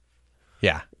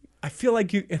 Yeah. I feel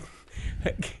like you...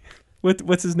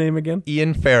 What's his name again?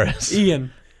 Ian Ferris.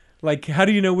 Ian. Like, how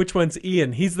do you know which one's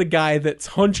Ian? He's the guy that's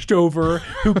hunched over,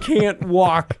 who can't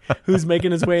walk, who's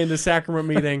making his way into sacrament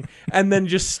meeting, and then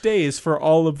just stays for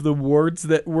all of the wards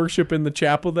that worship in the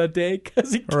chapel that day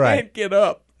because he can't get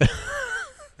up.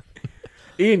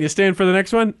 Ian, you staying for the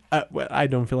next one? Well, I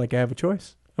don't feel like I have a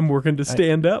choice. I'm working to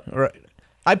stand up. Right.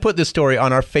 I put this story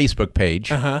on our Facebook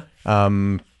page,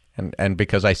 and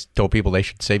because I told people they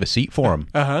should save a seat for him.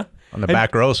 On the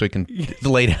back row so he can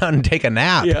lay down and take a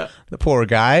nap. Yeah. The poor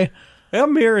guy.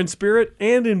 I'm here in spirit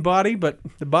and in body, but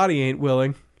the body ain't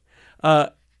willing.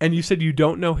 And you said you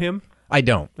don't know him? I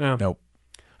don't. Oh. Nope.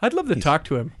 I'd love to talk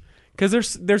to him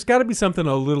because there's got to be something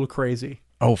a little crazy.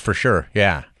 Oh, for sure.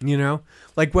 Yeah. You know?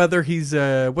 Like whether he's,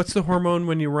 what's the hormone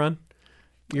when you run?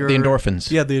 The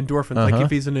endorphins. Yeah, the endorphins. Like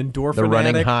if he's an endorphin The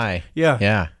running addict. high. Yeah.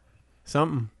 Yeah.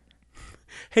 Something.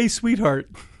 Hey, sweetheart.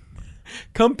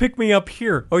 Come pick me up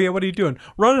here. Oh, yeah, what are you doing?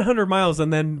 Run 100 miles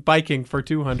and then biking for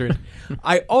 200.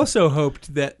 I also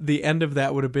hoped that the end of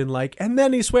that would have been like, and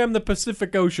then he swam the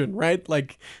Pacific Ocean, right?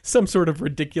 Like some sort of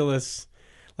ridiculous,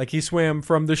 like he swam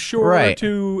from the shore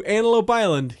to Antelope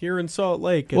Island here in Salt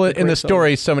Lake. Well, in the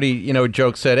story, somebody,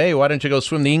 joke said, hey, why don't you go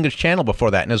swim the English Channel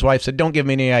before that? And his wife said, don't give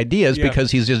me any ideas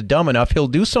because he's just dumb enough. He'll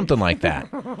do something like that.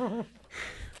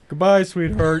 Goodbye,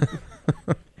 sweetheart.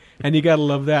 And you got to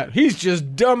love that. He's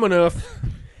just dumb enough.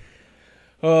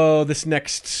 Oh, this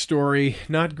next story,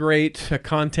 not great. A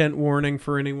content warning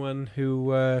for anyone who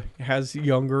has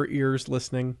younger ears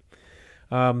listening.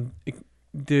 The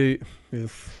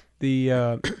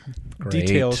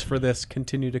details for this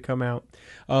continue to come out.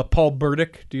 Paul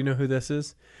Burdick, do you know who this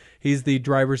is? He's the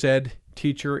driver's ed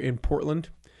teacher in Portland.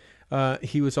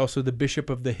 He was also the bishop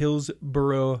of the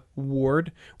Hillsborough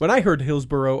Ward. When I heard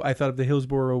Hillsborough, I thought of the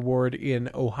Hillsborough Ward in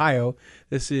Ohio.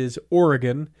 This is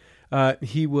Oregon.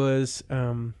 He was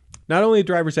not only a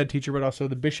driver's ed teacher, but also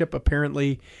the bishop.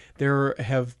 Apparently, there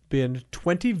have been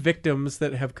 20 victims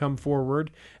that have come forward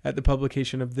at the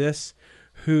publication of this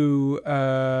who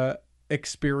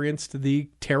experienced the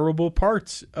terrible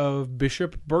parts of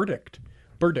Bishop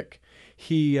Burdick.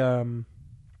 He...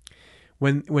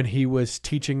 When he was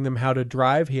teaching them how to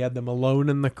drive, he had them alone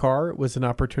in the car. It was an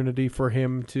opportunity for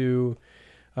him to,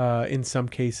 in some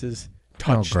cases,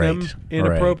 touch them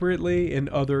inappropriately. Right. In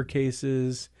other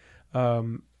cases,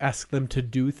 ask them to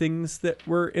do things that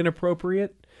were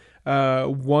inappropriate.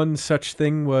 One such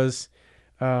thing was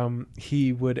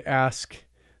he would ask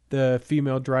the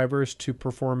female drivers to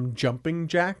perform jumping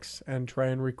jacks and try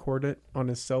and record it on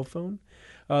his cell phone.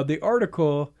 The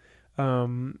article...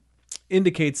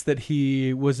 indicates that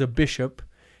he was a bishop,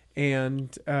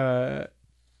 and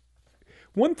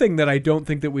one thing that I don't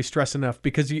think that we stress enough,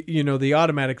 because the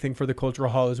automatic thing for the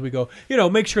cultural hall is we go,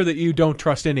 make sure that you don't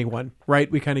trust anyone, right?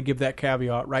 We kind of give that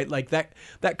caveat, right? Like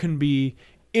that can be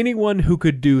anyone who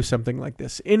could do something like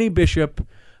this, any bishop,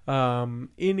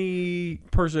 any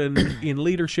person in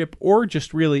leadership, or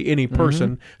just really any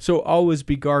person. So always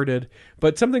be guarded.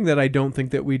 But something that I don't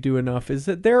think that we do enough is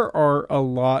that there are a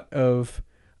lot of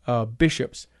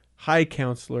bishops, high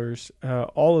counselors,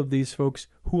 all of these folks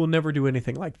who will never do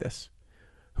anything like this,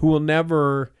 who will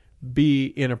never be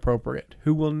inappropriate,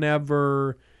 who will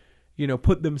never,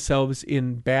 put themselves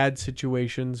in bad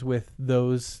situations with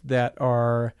those that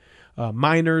are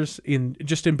minors, in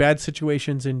bad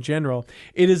situations in general.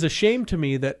 It is a shame to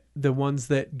me that the ones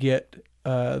that get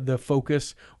the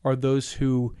focus are those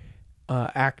who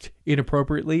act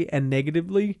inappropriately and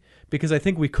negatively, because I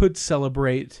think we could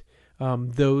celebrate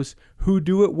those who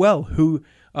do it well, who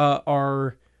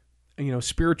are,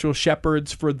 spiritual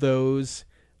shepherds for those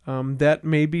that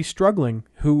may be struggling,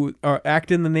 who act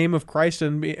in the name of Christ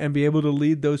and be able to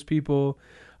lead those people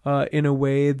in a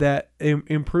way that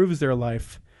improves their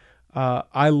life.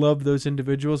 I love those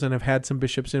individuals, and I've had some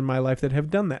bishops in my life that have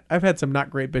done that. I've had some not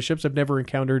great bishops. I've never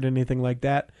encountered anything like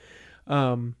that.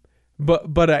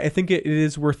 But I think it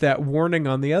is worth that warning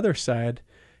on the other side.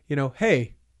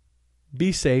 Hey,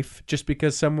 be safe. Just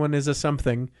because someone is a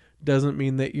something doesn't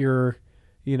mean that you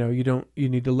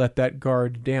need to let that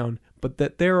guard down. But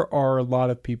that there are a lot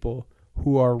of people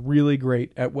who are really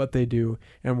great at what they do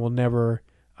and will never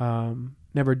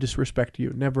disrespect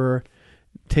you, never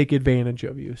take advantage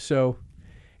of you. So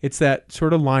it's that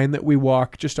sort of line that we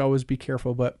walk. Just always be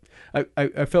careful. But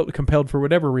I felt compelled for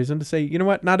whatever reason to say, you know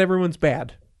what? Not everyone's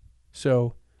bad.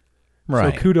 So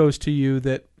kudos to you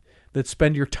that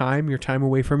spend your time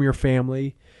away from your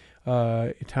family,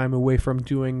 time away from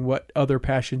doing what other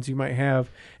passions you might have,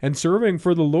 and serving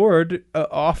for the Lord,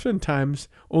 oftentimes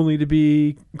only to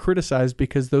be criticized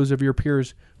because those of your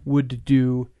peers would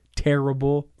do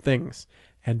terrible things.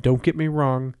 And don't get me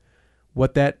wrong,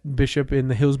 what that bishop in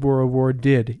the Hillsborough Ward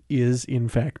did is, in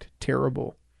fact,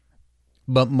 terrible.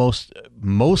 But most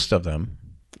of them,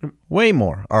 way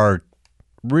more, are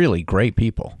really great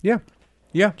people. Yeah.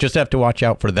 Just have to watch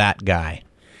out for that guy.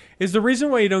 Is the reason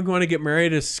why you don't want to get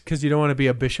married is because you don't want to be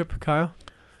a bishop, Kyle?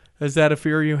 Is that a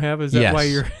fear you have? Is that why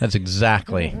you're... That's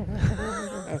exactly.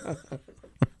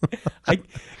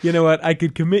 You know what? I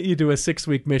could commit you to a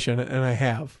 6-week mission, and I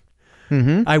have.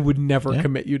 Mm-hmm. I would never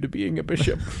commit you to being a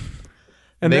bishop.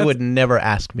 And they would never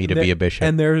ask me to be a bishop.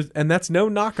 And that's no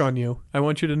knock on you. I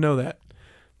want you to know that.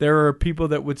 There are people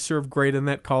that would serve great in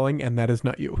that calling, and that is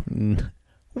not you.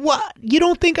 What? You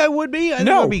don't think I would be? I think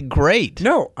it would be great.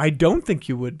 No, I don't think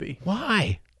you would be.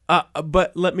 Why?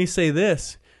 But let me say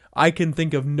this. I can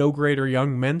think of no greater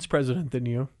young men's president than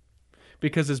you.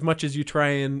 Because as much as you try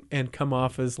and come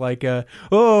off as like and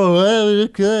I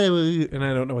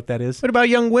don't know what that is. What about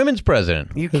young women's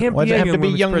president? You can't Why be does it a have to be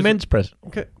young men's president?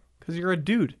 Okay, because you're a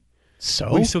dude.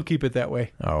 So? We still keep it that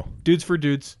way. Oh. Dudes for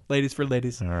dudes, ladies for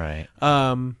ladies. All right.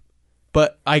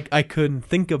 But I couldn't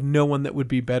think of no one that would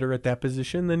be better at that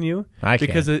position than you.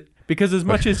 Because as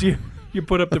much as you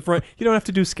put up the front, you don't have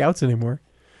to do scouts anymore.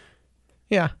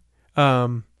 Yeah.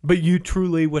 But you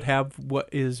truly would have what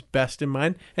is best in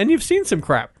mind, and you've seen some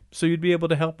crap, so you'd be able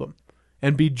to help them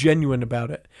and be genuine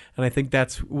about it. And I think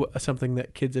that's something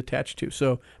that kids attach to.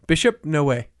 So bishop, no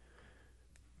way.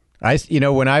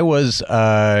 When I was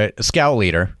a scout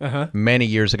leader many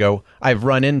years ago, I've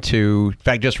run into, in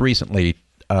fact, just recently,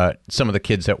 some of the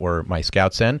kids that were my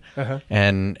scouts then,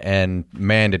 and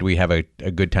man, did we have a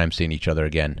good time seeing each other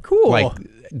again. Cool. Like,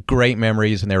 great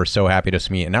memories, and they were so happy to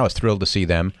see me, and I was thrilled to see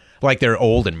them. Like, they're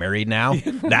old and married now.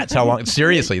 That's how long,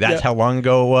 seriously, that's how long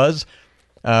ago it was.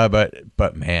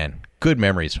 But man, good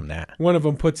memories from that. One of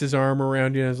them puts his arm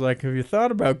around you and is like, have you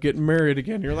thought about getting married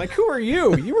again? You're like, who are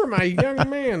you? You were my young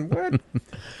man. What?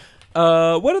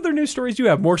 What other news stories do you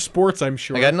have? More sports, I'm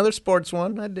sure. I got another sports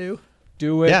one. I do.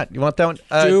 Do it. Yeah, you want that one?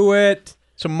 Do it.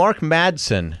 So Mark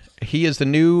Madsen, he is the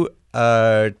new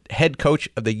head coach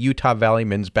of the Utah Valley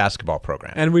men's basketball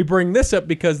program. And we bring this up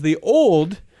because the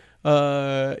old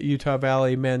Utah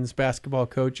Valley men's basketball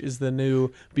coach is the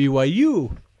new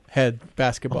BYU head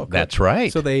basketball coach. That's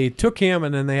right. So they took him,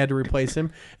 and then they had to replace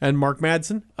him. And Mark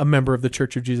Madsen, a member of the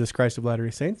Church of Jesus Christ of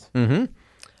Latter-day Saints. Mm-hmm.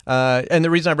 And the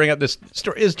reason I bring up this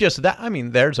story is just that, I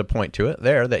mean, there's a point to it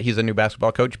there, that he's a new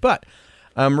basketball coach. But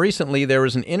recently there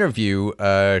was an interview,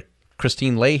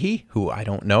 Christine Leahy, who I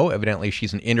don't know, evidently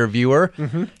she's an interviewer.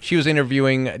 Mm-hmm. She was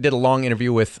did a long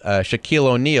interview with Shaquille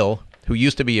O'Neal, who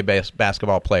used to be a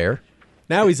basketball player.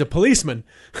 Now he's a policeman.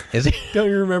 Is he? Don't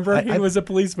you remember? He was a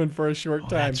policeman for a short time.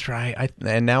 That's right.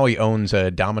 And now he owns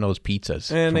Domino's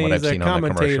Pizzas, and from what I've seen on the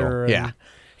commercial. Yeah.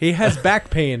 He has back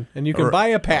pain, and you can buy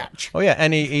a patch. Oh, yeah,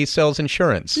 and he sells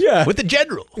insurance. Yeah. With the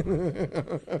general.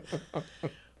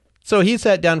 So he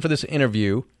sat down for this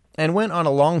interview and went on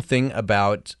a long thing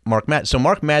about Mark Madsen. So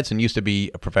Mark Madsen used to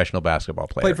be a professional basketball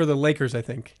player. Played for the Lakers, I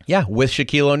think. Yeah, with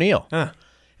Shaquille O'Neal. Ah.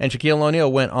 And Shaquille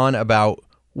O'Neal went on about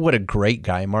what a great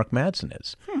guy Mark Madsen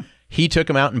is. He took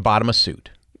him out and bought him a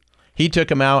suit. He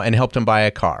took him out and helped him buy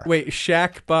a car. Wait,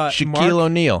 Shaq bought Shaquille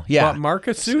O'Neal. Yeah. Bought Mark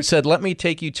a suit? Said, let me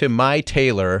take you to my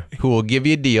tailor who will give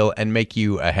you a deal and make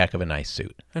you a heck of a nice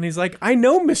suit. And he's like, I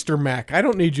know Mr. Mac. I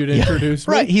don't need you to introduce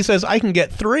me. Right. He says, I can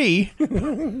get 3.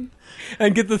 And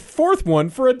get the 4th one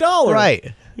for $1.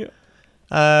 Right.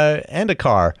 Yeah. And a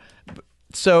car.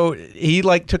 So he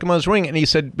took him on his ring, and he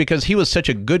said, because he was such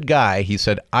a good guy, he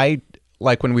said,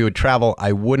 when we would travel,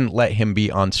 I wouldn't let him be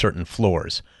on certain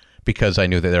floors because I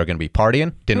knew that they were going to be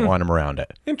partying. Didn't want him around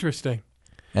it. Interesting.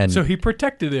 And so he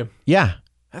protected him. Yeah.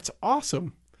 That's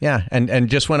awesome. Yeah. And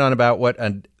just went on about what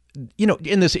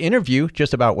in this interview,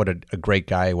 just about what a great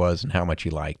guy he was and how much he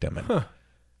liked him. And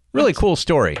really cool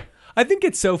story. I think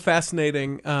it's so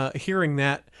fascinating hearing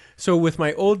that. So with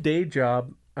my old day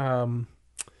job,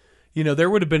 there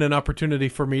would have been an opportunity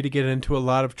for me to get into a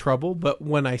lot of trouble. But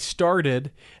when I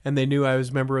started and they knew I was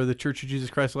a member of the Church of Jesus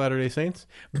Christ of Latter-day Saints,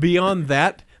 beyond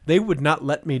that, they would not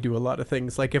let me do a lot of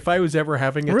things. Like if I was ever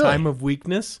having a time of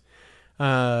weakness,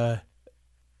 and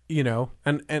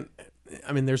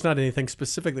I mean, there's not anything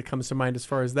specific that comes to mind as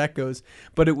far as that goes.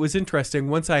 But it was interesting.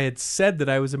 Once I had said that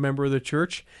I was a member of the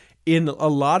church, in a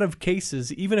lot of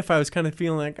cases, even if I was kind of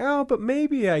feeling like, oh, but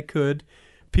maybe I could,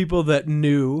 people that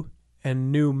knew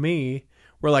me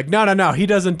were like, no, he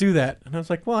doesn't do that. And I was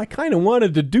like, well, I kind of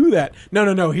wanted to do that.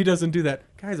 No, he doesn't do that.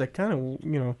 Guys, I kind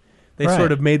of, they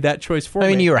sort of made that choice for me. I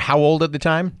mean, you were how old at the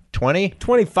time? 20?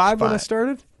 25 when I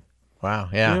started. Wow,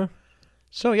 yeah.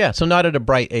 So not at a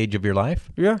bright age of your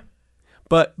life. Yeah.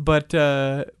 But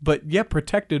yeah,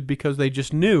 protected because they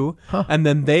just knew. Huh. And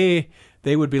then they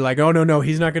would be like, oh, no,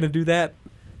 he's not going to do that.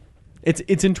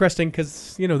 It's interesting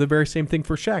because, the very same thing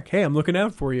for Shaq. Hey, I'm looking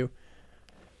out for you.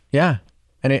 Yeah.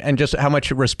 And just how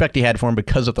much respect he had for him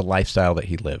because of the lifestyle that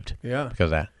he lived. Yeah. Because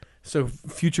of that. So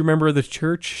future member of the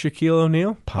church, Shaquille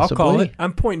O'Neal? Possibly. I'll call it.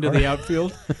 I'm pointing to the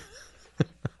outfield.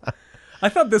 I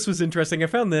thought this was interesting. I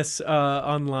found this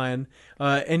online.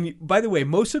 And by the way,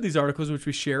 most of these articles which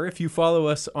we share, if you follow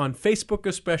us on Facebook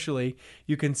especially,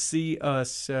 you can see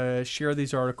us share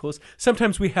these articles.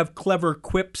 Sometimes we have clever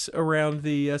quips around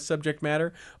the subject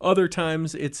matter. Other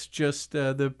times it's just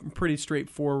the pretty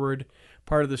straightforward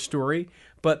part of the story.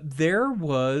 But there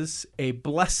was a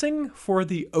blessing for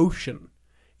the ocean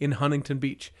in Huntington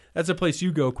Beach. That's a place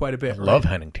you go quite a bit. I love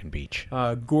Huntington Beach.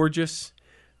 Gorgeous.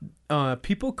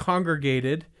 People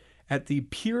congregated at the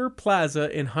Pier Plaza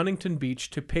in Huntington Beach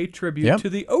to pay tribute to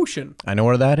the ocean. I know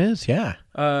where that is, yeah.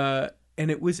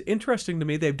 And it was interesting to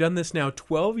me. They've done this now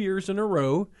 12 years in a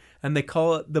row, and they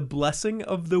call it the Blessing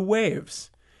of the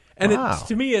Waves. And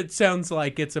to me, it sounds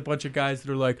like it's a bunch of guys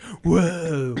that are like,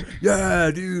 whoa, yeah,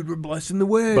 dude, we're blessing the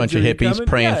waves. Bunch of hippies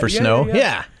praying for snow.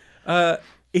 Yeah.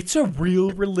 It's a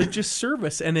real religious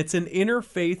service, and it's an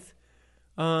interfaith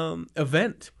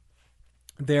event.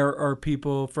 There are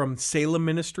people from Salem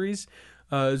Ministries,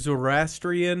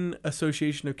 Zoroastrian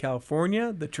Association of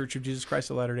California, the Church of Jesus Christ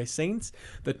of Latter-day Saints,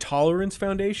 the Tolerance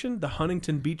Foundation, the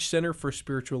Huntington Beach Center for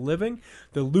Spiritual Living,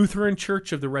 the Lutheran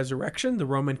Church of the Resurrection, the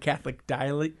Roman Catholic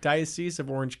Diocese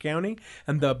of Orange County,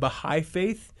 and the Baha'i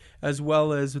Faith, as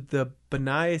well as the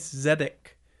B'nai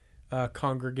Zedek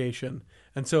congregation.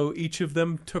 And so each of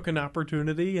them took an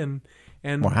opportunity and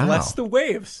blessed the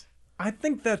waves. I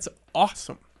think that's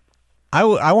awesome.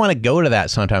 I want to go to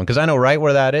that sometime because I know right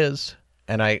where that is,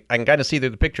 and I can kind of see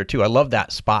through the picture too. I love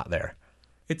that spot there.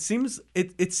 It seems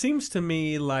to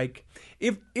me like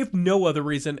if no other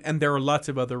reason, and there are lots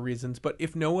of other reasons, but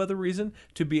if no other reason,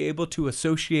 to be able to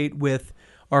associate with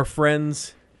our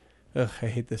friends. I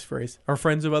hate this phrase. Our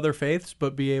friends of other faiths,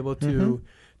 but be able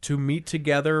to meet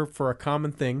together for a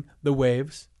common thing, the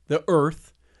waves, the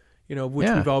earth, which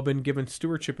we've all been given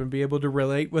stewardship, and be able to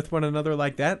relate with one another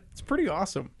like that. It's pretty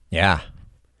awesome. Yeah.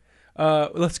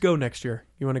 Let's go next year.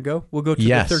 You want to go? We'll go to the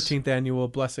 13th annual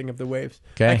Blessing of the Waves.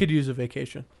 Okay. I could use a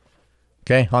vacation.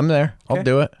 Okay, I'm there. I'll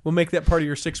do it. We'll make that part of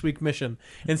your 6-week mission.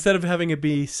 Instead of having it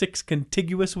be 6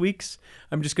 contiguous weeks,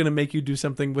 I'm just going to make you do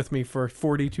something with me for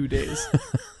 42 days.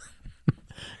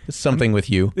 Something with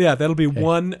you. Yeah, that'll be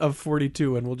one of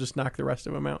 42, and we'll just knock the rest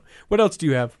of them out. What else do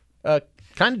you have?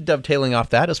 Kind of dovetailing off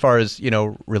that, as far as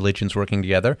religions working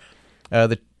together,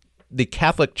 the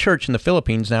Catholic Church in the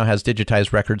Philippines now has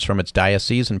digitized records from its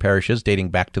dioceses and parishes dating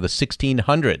back to the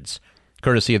 1600s,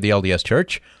 courtesy of the LDS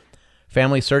Church.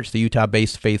 Family Search, the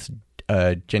Utah-based faith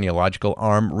genealogical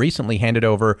arm, recently handed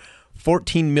over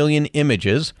 14 million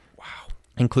images,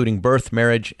 including birth,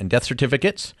 marriage, and death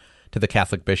certificates, to the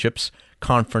Catholic Bishops'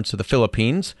 Conference of the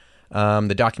Philippines.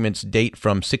 The documents date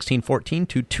from 1614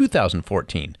 to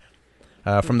 2014.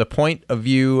 From the point of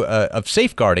view of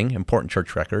safeguarding important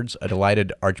church records, a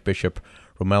delighted Archbishop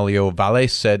Romelio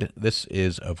Valles said, "This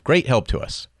is of great help to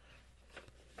us."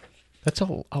 That's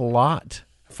a lot.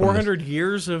 400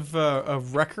 years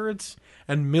of records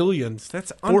and millions.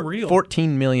 That's unreal.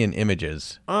 14 million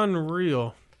images.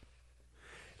 Unreal.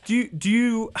 Do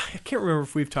you? I can't remember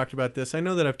if we've talked about this. I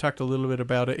know that I've talked a little bit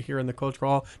about it here in the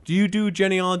Cultural Hall. Do you do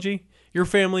genealogy? Your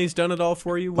family's done it all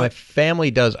for you? My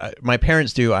family does. My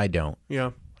parents do. I don't.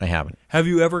 Yeah. I haven't. Have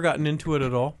you ever gotten into it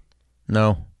at all?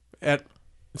 No. At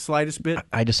the slightest bit?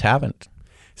 I just haven't.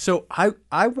 So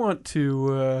I want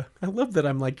to. I love that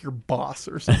I'm like your boss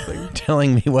or something.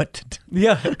 Telling me what to do.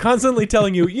 Yeah, constantly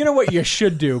telling you. You know what you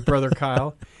should do, brother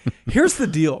Kyle. Here's the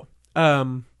deal. I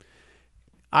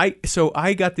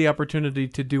got the opportunity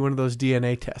to do one of those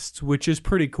DNA tests, which is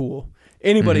pretty cool.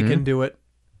 Anybody can do it.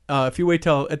 If you wait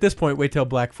till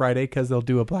Black Friday, because they'll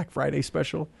do a Black Friday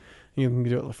special. You can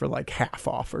do it for like half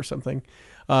off or something.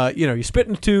 You spit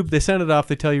in a tube, they send it off,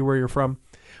 they tell you where you're from.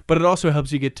 But it also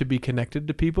helps you get to be connected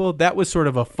to people. That was sort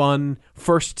of a fun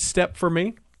first step for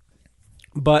me.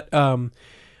 But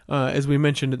as we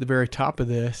mentioned at the very top of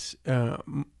this,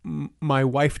 my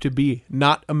wife-to-be,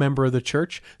 not a member of the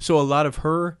church, so a lot of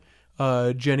her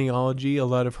genealogy, a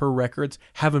lot of her records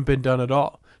haven't been done at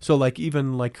all. So like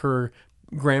even like her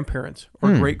grandparents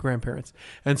or great-grandparents.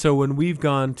 And so when we've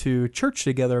gone to church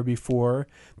together before,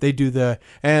 they do the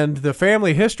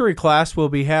family history class will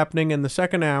be happening in the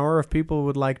second hour if people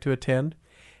would like to attend.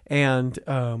 And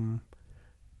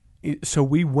so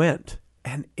we went,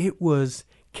 and it was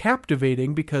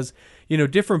captivating because,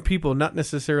 different people, not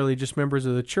necessarily just members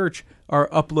of the church, are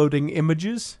uploading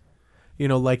images,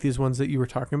 like these ones that you were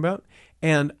talking about.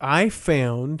 And I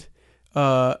found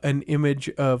an image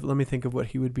of, let me think of what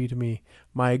he would be to me.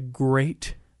 My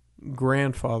great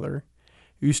grandfather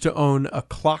used to own a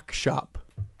clock shop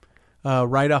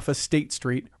right off of State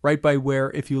Street, right by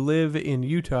where, if you live in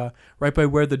Utah, right by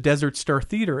where the Desert Star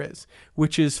Theater is,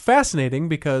 which is fascinating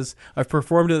because I've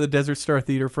performed at the Desert Star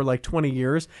Theater for like 20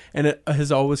 years, and it has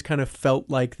always kind of felt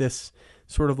like this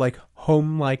sort of like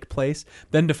home-like place.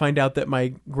 Then to find out that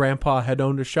my grandpa had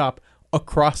owned a shop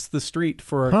across the street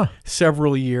for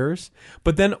several years,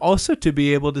 but then also to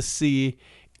be able to see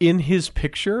in his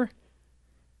picture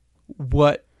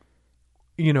what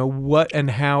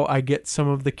and how I get some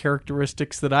of the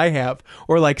characteristics that I have,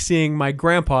 or like seeing my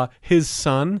grandpa, his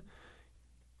son,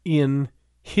 in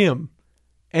him,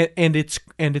 and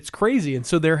it's crazy. And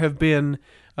so there have been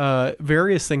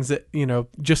various things that,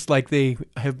 just like they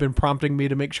have been prompting me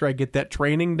to make sure I get that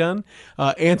training done.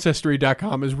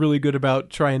 Ancestry.com is really good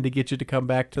about trying to get you to come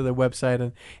back to the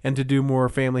website and to do more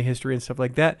family history and stuff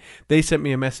like that. They sent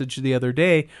me a message the other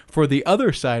day for the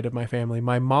other side of my family,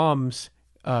 my mom's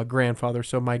grandfather,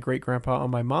 so my great grandpa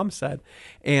on my mom's side,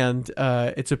 and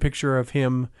it's a picture of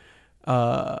him,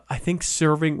 I think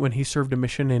serving when he served a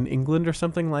mission in England or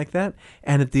something like that.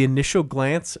 And at the initial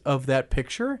glance of that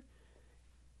picture,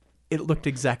 it looked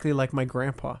exactly like my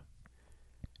grandpa,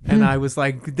 and I was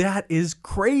like, "That is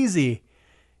crazy."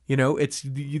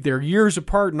 They're years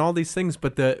apart and all these things,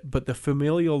 but the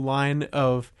familial line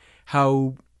of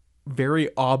how very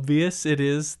obvious it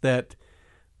is that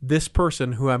this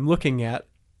person who I'm looking at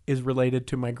is related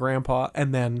to my grandpa,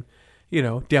 and then,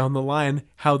 down the line,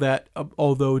 how that,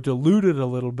 although diluted a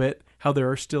little bit, how there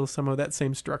are still some of that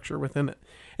same structure within it.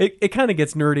 It kind of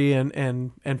gets nerdy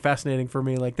and fascinating for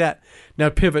me like that. Now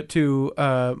pivot to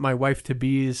my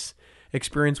wife-to-be's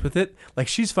experience with it. Like,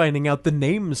 she's finding out the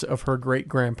names of her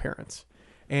great-grandparents.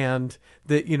 And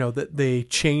that they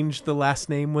changed the last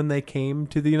name when they came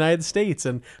to the United States,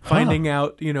 and finding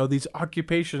out, these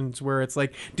occupations where it's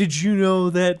like, did you know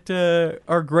that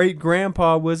our great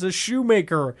grandpa was a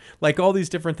shoemaker? Like all these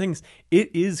different things. It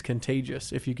is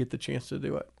contagious if you get the chance to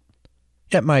do it.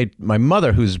 Yeah, my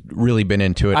mother, who's really been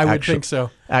into it, I would think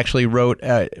so. Actually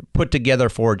put together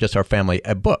for just our family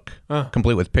a book,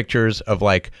 complete with pictures of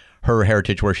like her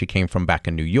heritage, where she came from back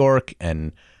in New York,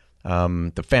 and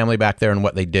the family back there and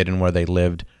what they did and where they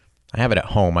lived. I have it at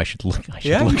home. I should look.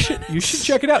 You should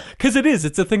check it out, because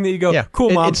it's a thing that you go,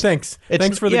 cool, Mom, thanks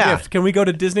for the gift. Can we go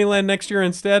to Disneyland next year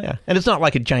instead? Yeah. And it's not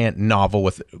like a giant novel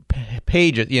with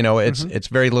pages. It's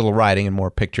very little writing and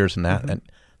more pictures and that.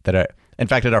 In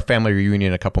fact, at our family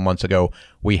reunion a couple months ago,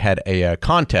 we had a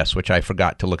contest, which I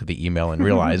forgot to look at the email and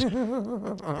realize.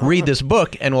 Read this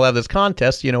book, and we'll have this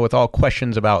contest, with all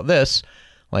questions about this,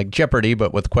 like Jeopardy,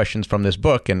 but with questions from this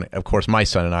book. And of course, my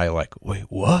son and I are like, wait,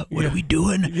 what? What are we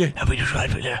doing? Yeah. Have we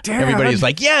decided? Everybody's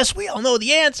like, yes, we all know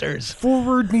the answers.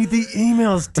 Forward me the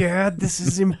emails, Dad. This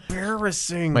is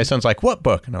embarrassing. My son's like, what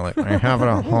book? And I'm like, I have it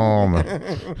at home.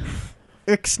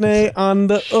 Ixnay on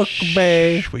the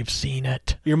Ukbay. We've seen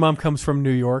it. Your mom comes from New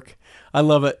York. I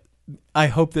love it. I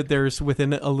hope that there's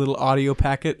within it a little audio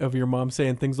packet of your mom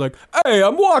saying things like, hey,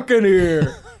 I'm walking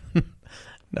here.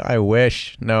 No, I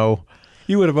wish. No.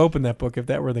 You would have opened that book if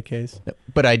that were the case.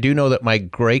 But I do know that my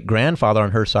great-grandfather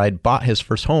on her side bought his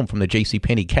first home from the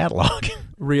JCPenney catalog.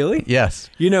 Really? Yes.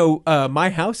 My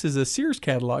house is a Sears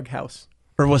catalog house.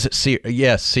 Or was it Sears?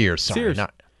 Yes, Sears. Sorry, Sears.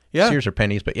 Not Sears or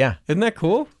Pennies, but yeah. Isn't that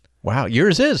cool? Wow,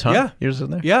 yours is, huh? Yeah. Yours is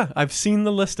there? Yeah, I've seen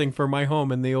the listing for my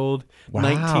home in the old Wow.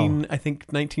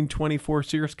 1924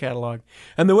 Sears catalog.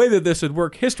 And the way that this would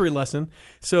work, history lesson,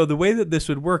 so the way that this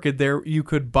would work, you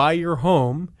could buy your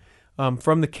home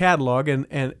from the catalog,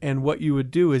 and what you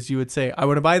would do is you would say, I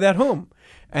want to buy that home.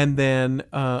 And then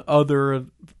other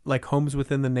like homes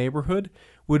within the neighborhood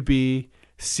would be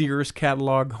Sears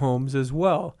catalog homes as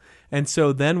well. And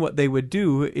so then what they would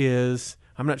do is,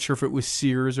 I'm not sure if it was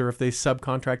Sears or if they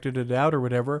subcontracted it out or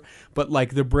whatever, but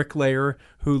like the bricklayer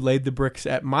who laid the bricks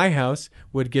at my house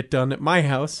would get done at my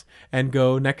house and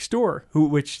go next door,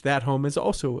 which that home is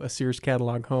also a Sears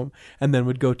catalog home, and then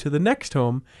would go to the next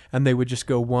home, and they would just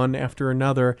go one after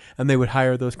another, and they would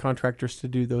hire those contractors to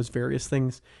do those various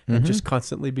things and just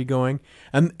constantly be going.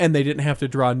 And they didn't have to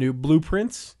draw new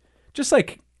blueprints, just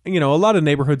like, a lot of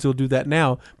neighborhoods will do that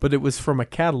now, but it was from a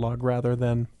catalog rather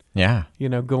than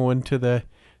going to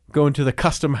the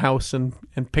custom house and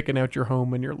picking out your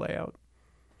home and your layout.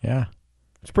 Yeah.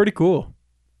 It's pretty cool.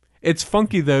 It's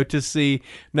funky, though, to see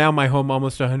now my home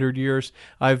almost 100 years.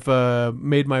 I've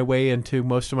made my way into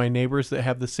most of my neighbors that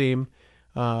have the same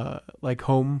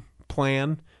home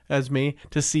plan as me,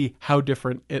 to see how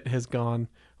different it has gone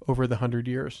over the 100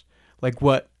 years.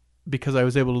 Because I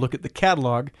was able to look at the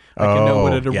catalog, I can know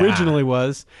what it originally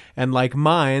was. And like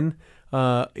mine,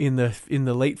 in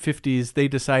the late 50s, they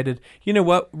decided, you know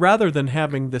what, rather than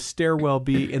having the stairwell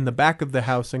be in the back of the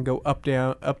house and go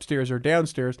upstairs or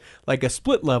downstairs like a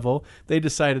split level, they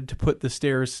decided to put the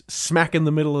stairs smack in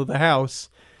the middle of the house.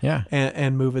 Yeah.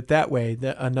 And move it that way.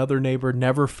 Another neighbor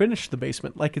never finished the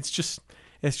basement. It's just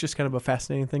kind of a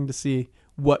fascinating thing to see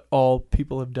what all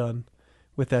people have done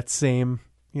with that same,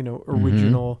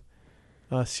 original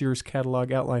Sears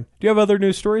catalog outline. Do you have other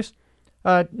news stories?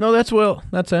 No, that's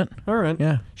it. All right.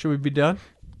 Yeah. Should we be done?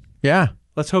 Yeah.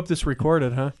 Let's hope this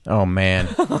recorded, huh? Oh, man.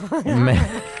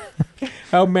 Man.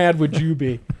 How mad would you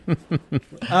be?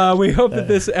 We hope that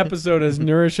this episode has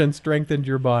nourished and strengthened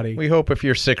your body. We hope if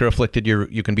you're sick or afflicted,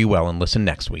 you can be well and listen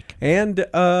next week. And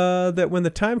that when the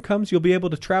time comes, you'll be able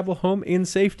to travel home in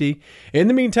safety. In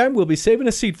the meantime, we'll be saving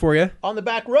a seat for you on the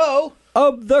back row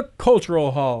of the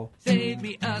Cultural Hall. Save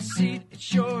me a seat, it's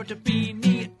sure to be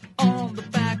neat on the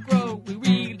back row. We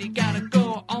really gotta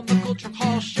go on the Cultural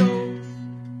Hall show.